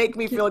are gonna make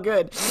me feel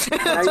good.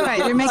 That's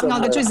right. You're making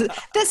all good choices.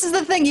 This is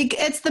the thing.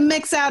 It's the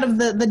mix out of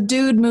the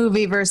dude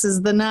movie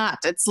versus the not.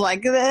 It's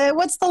like,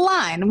 what's the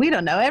line? We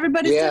don't know.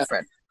 Everybody's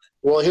different.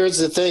 Well, here's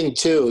the thing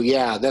too.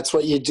 Yeah, that's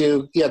what you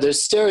do. Yeah,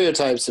 there's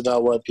stereotypes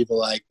about what people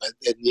like, but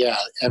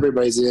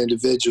everybody's an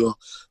individual.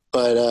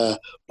 But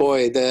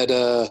boy,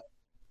 that.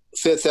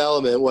 Fifth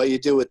Element, what you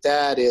do with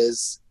that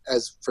is,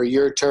 as for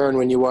your turn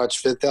when you watch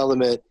Fifth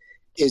Element,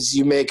 is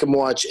you make them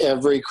watch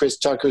every Chris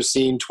Tucker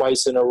scene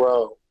twice in a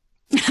row.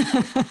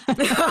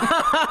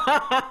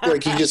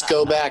 Like you just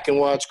go back and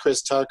watch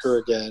Chris Tucker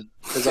again.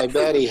 Because I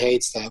bet he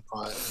hates that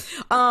part.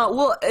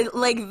 Well,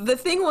 like the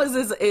thing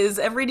is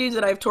every dude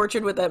that I've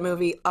tortured with that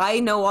movie, I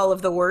know all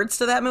of the words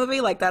to that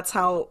movie. Like that's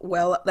how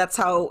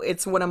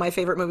it's one of my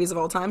favorite movies of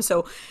all time.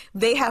 So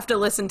they have to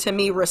listen to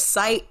me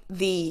recite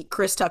the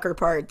Chris Tucker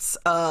parts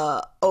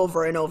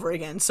over and over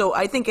again. So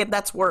I think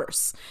that's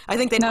worse. I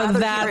think they'd rather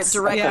hear it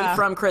directly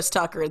from Chris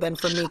Tucker than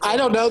from me. I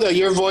don't know though.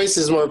 Your voice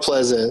is more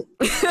pleasant.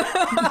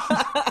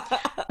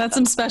 That's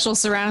some special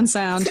surround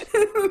sound.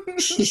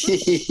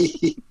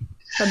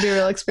 That'd be a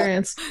real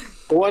experience.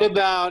 What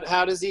about,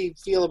 how does he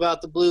feel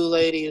about the blue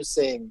lady who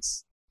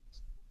sings?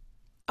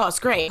 Oh, it's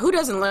great. Who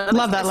doesn't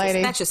love that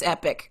lady? That's just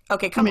epic.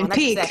 Okay, come on, that's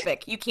peak. just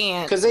epic. You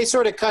can't. Because they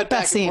sort of cut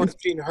back and forth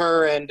between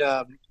her and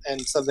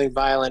something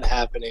violent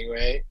happening,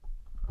 right?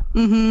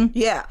 Mm-hmm.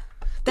 Yeah.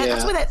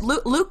 That's why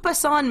Luc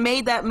Besson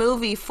made that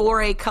movie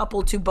for a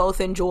couple to both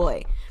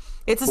enjoy.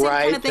 It's the same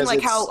kind of thing, like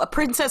how A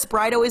Princess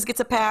Bride always gets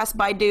a pass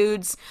by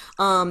dudes.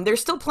 There's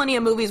still plenty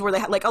of movies where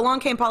they like Along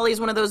Came Polly is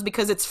one of those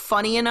because it's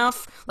funny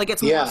enough. Like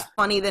it's more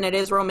funny than it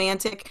is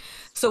romantic.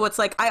 So it's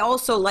like I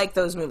also like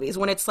those movies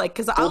when it's like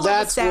because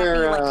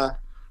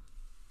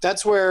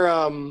that's where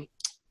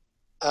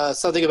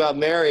Something About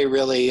Mary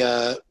really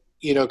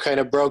kind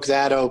of broke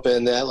that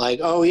open. That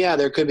like, oh yeah,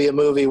 there could be a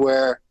movie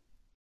where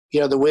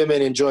the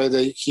women enjoy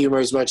the humor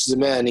as much as the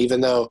men, even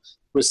though it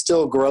was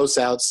still gross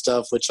out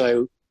stuff, which I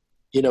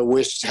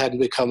wished hadn't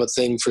become a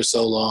thing for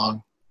so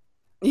long.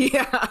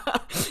 Yeah.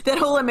 That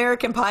whole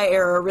American Pie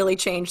era really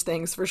changed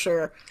things for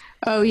sure.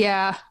 Oh,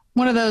 yeah.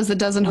 One of those that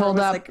doesn't hold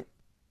up. Like,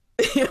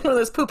 one of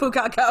those poo-poo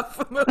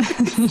caca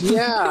movies.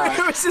 Yeah.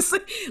 It was just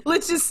like,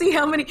 let's just see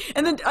how many.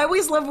 And then I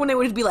always love when it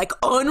would be like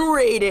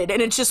unrated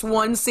and it's just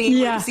one scene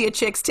where you see a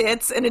chick's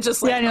tits and it's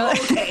just like,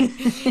 okay.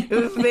 It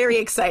was very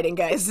exciting,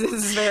 guys. This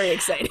is very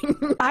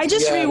exciting. I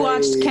just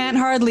rewatched Can't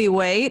Hardly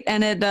Wait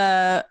and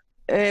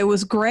it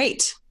was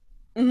great.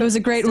 It was a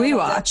great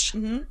rewatch.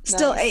 Mm-hmm.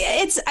 Still,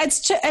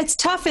 it's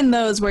tough in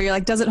those where you're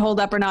like, does it hold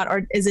up or not,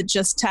 or is it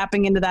just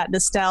tapping into that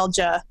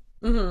nostalgia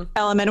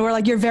element? Where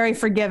like you're very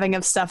forgiving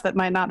of stuff that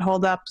might not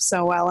hold up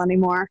so well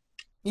anymore.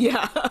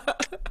 Yeah,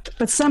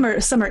 but some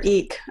are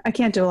eek. I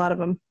can't do a lot of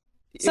them.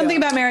 Something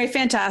About Mary,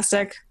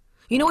 fantastic.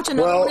 You know which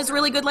another one is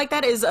really good like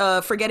that is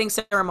Forgetting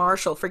Sarah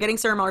Marshall. Forgetting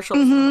Sarah Marshall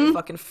is one of my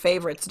fucking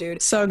favorites,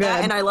 dude. So good.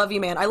 And I Love You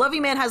Man. I Love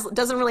You Man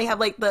doesn't really have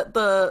like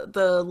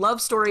the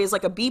love story is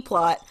like a B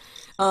plot.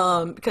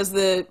 Because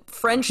the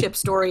friendship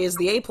story is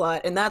the A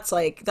plot, and that's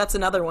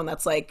another one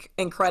that's like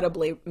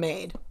incredibly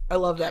made. I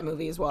love that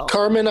movie as well.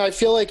 Carmen, I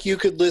feel like you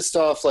could list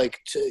off like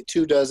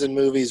 24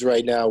 movies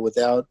right now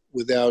without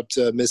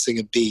missing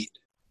a beat.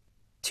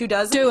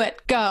 24? Do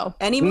it. Go.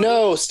 Any movie?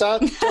 No,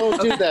 stop.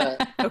 Don't do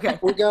that. Okay.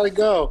 We gotta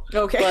go.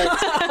 Okay.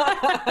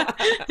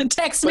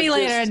 Text me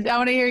later. I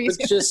want to hear you.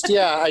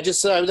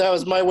 That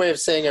was my way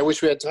of saying I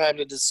wish we had time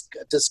to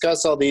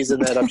discuss all these,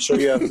 and that I'm sure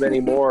you have many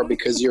more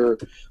because you're,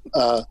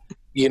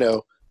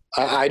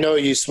 I know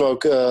you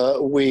smoke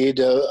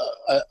weed,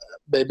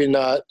 maybe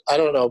not, I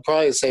don't know,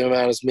 probably the same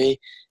amount as me.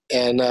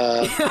 And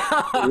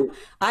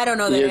I don't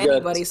know that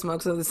anybody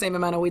smokes the same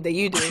amount of weed that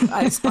you do.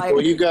 I aspire to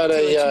achieve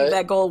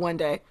that goal one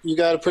day. You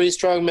got a pretty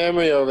strong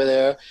memory over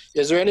there.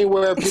 Is there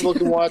anywhere people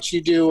can watch you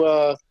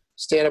do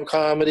stand-up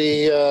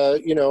comedy,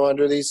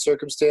 under these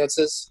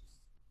circumstances?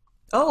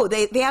 Oh,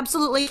 they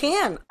absolutely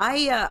can.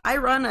 I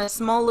run a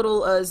small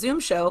little Zoom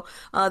show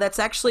that's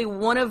actually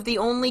one of the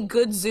only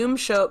good Zoom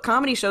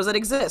comedy shows that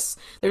exists.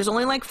 There's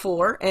only like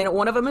 4, and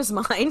one of them is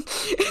mine.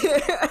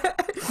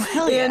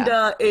 Hell yeah.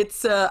 And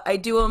it's I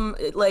do them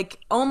like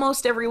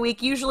almost every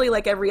week, usually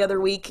like every other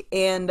week,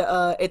 and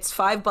it's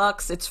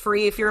 $5. It's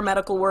free if you're a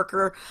medical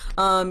worker.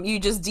 You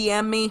just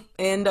DM me,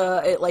 and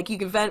you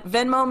can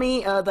Venmo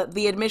me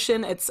the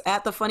admission. It's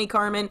at The Funny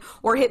Carmen,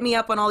 or hit me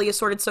up on all the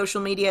assorted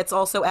social media. It's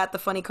also at The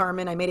Funny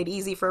Carmen. I made it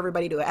easy for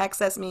everybody to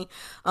access me.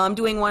 I'm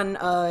doing one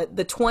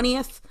the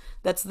 20th.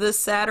 That's this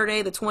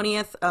Saturday, the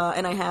 20th,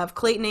 and I have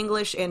Clayton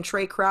English and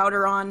Trey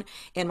Crowder on,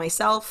 and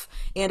myself,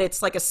 and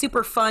it's like a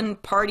super fun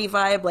party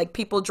vibe, like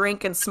people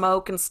drink and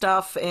smoke and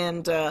stuff,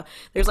 and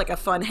there's like a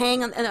fun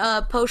hang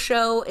post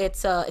show.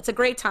 It's a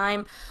great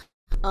time.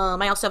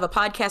 I also have a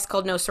podcast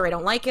called No Sir, I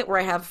Don't Like It, where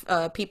I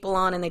have people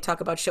on and they talk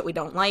about shit we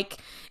don't like,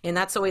 and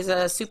that's always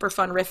a super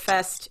fun riff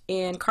fest.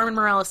 And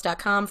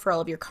CarmenMorales.com for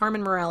all of your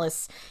Carmen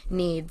Morales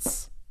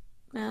needs.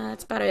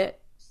 That's about it.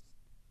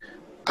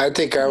 I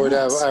think I would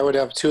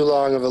have too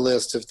long of a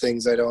list of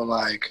things I don't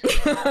like.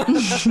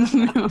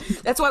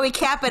 That's why we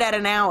cap it at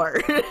an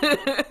hour.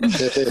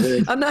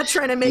 I'm not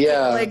trying to make it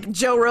like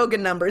Joe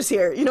Rogan numbers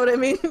here. You know what I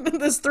mean?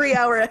 Those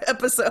 3-hour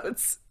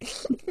episodes.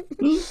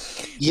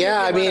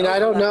 Yeah, I mean, I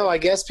don't know. I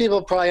guess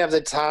people probably have the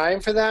time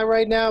for that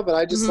right now, but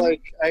I just I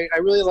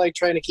really like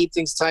trying to keep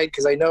things tight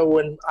because I know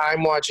when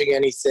I'm watching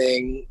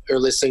anything or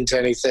listening to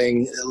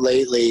anything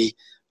lately,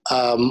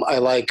 I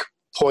like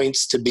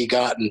points to be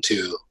gotten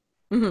to.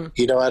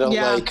 Mm-hmm. I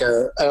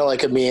don't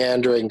like a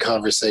meandering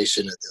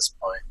conversation at this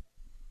point.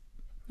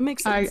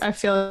 Makes sense. I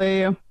feel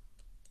you.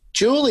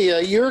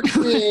 Julia, you're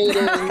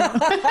creating.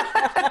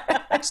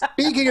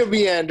 Speaking of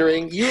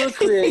meandering, you're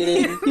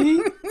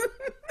creating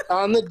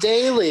on the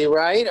daily,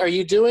 right? Are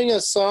you doing a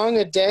song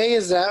a day?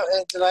 Did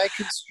I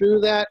construe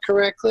that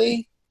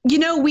correctly? We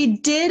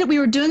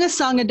were doing a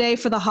song a day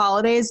for the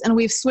holidays, and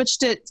we've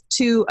switched it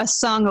to a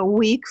song a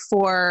week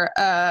for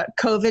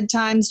COVID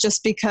times,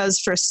 just because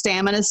for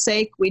stamina's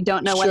sake, we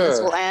don't know when this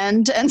will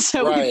end. And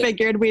so we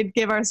figured we'd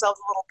give ourselves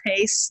a little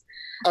pace.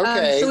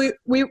 Okay. So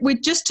we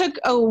just took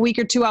a week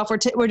or two off,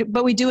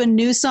 but we do a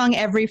new song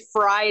every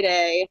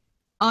Friday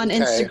on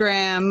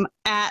Instagram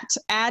at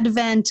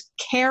Advent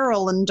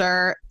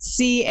Carolander,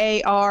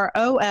 CAROLNDAR.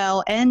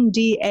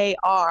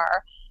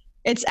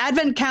 It's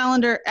Advent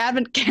Calendar.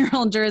 Advent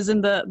Calendar is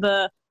in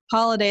the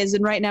holidays,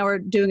 and right now we're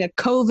doing a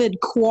COVID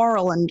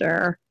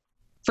Quarrelander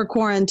for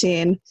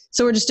quarantine.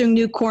 So we're just doing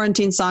new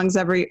quarantine songs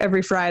every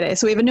Friday.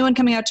 So we have a new one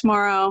coming out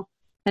tomorrow,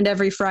 and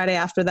every Friday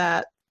after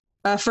that,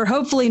 for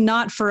hopefully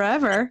not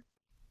forever.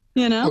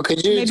 Well,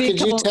 could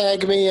you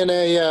tag me in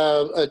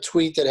a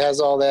tweet that has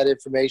all that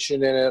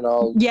information in it?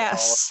 I'll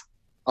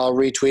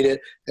retweet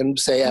it and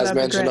say as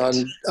mentioned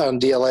on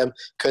DLM,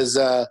 because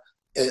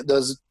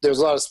there's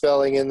a lot of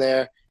spelling in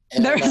there.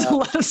 And, there's a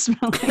lot of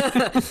spelling.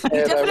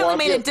 It definitely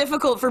made it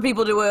difficult for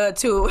people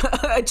to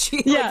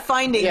achieve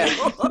finding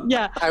you.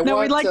 Yeah.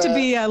 We'd like to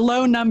be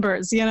low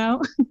numbers, I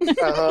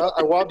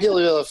want people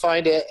to be able to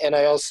find it, and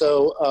I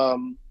also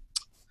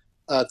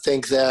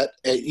think that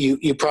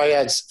you probably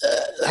had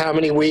how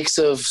many weeks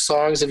of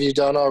songs have you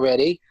done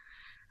already?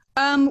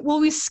 Well,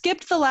 we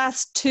skipped the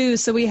last 2,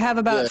 so we have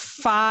about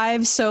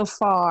 5 so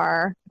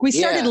far. We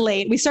started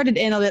late. We started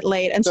in a bit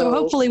late, and so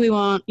hopefully we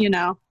won't,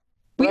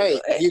 Right.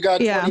 You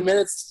got 20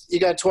 minutes. You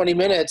got 20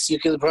 minutes. You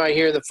can probably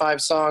hear the 5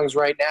 songs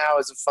right now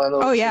as a fun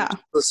little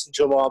listen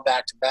to them all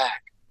back to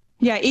back.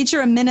 Yeah, each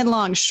are a minute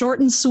long, short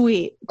and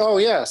sweet. Oh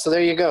yeah, so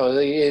there you go.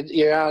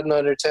 You're out in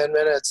under 10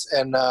 minutes,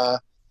 and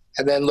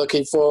then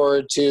looking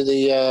forward to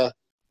the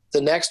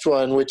next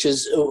one, which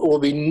will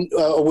be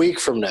a week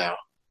from now.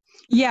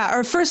 Yeah,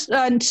 our first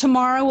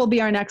tomorrow will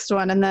be our next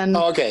one, and then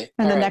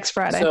next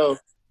Friday. So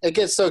it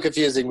gets so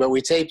confusing, but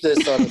we tape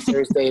this on a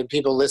Thursday, and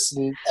people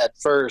listen at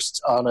first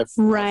on a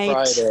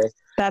Friday.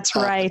 That's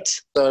right.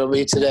 So it'll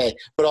be today.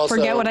 But also,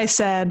 forget what I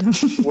said.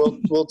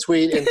 we'll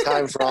tweet in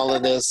time for all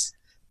of this.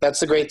 That's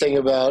the great thing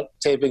about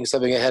taping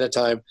something ahead of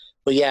time.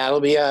 But yeah,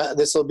 it'll be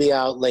this will be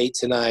out late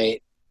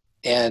tonight.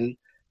 And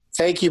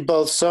thank you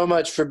both so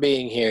much for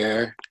being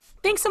here.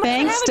 Thanks so much.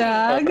 Thanks,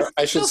 Doug.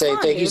 I should say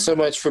thank you so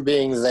much for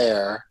being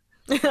there.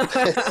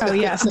 Oh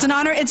yes, it's an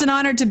honor. It's an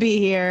honor to be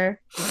here.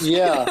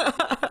 Yeah,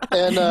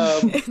 and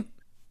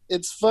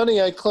it's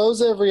funny. I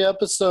close every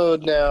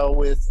episode now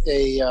with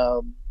a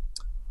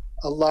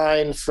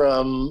line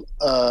from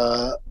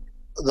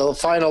the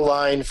final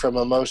line from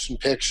a motion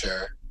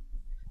picture,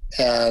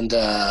 and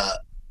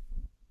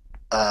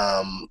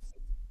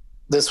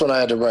this one I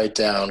had to write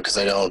down because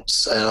I don't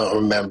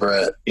remember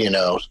it. I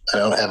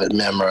don't have it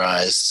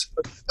memorized,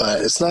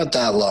 but it's not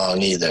that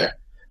long either.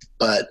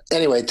 But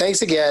anyway,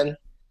 thanks again.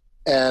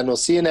 And we'll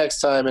see you next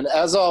time. And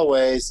as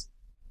always,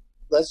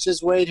 let's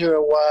just wait here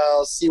a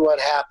while, see what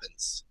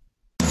happens.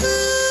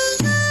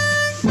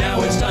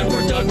 Now it's time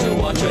for Doug to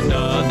watch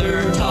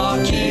another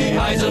talkie.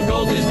 Eyes of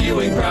gold, his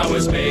viewing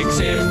prowess makes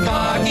him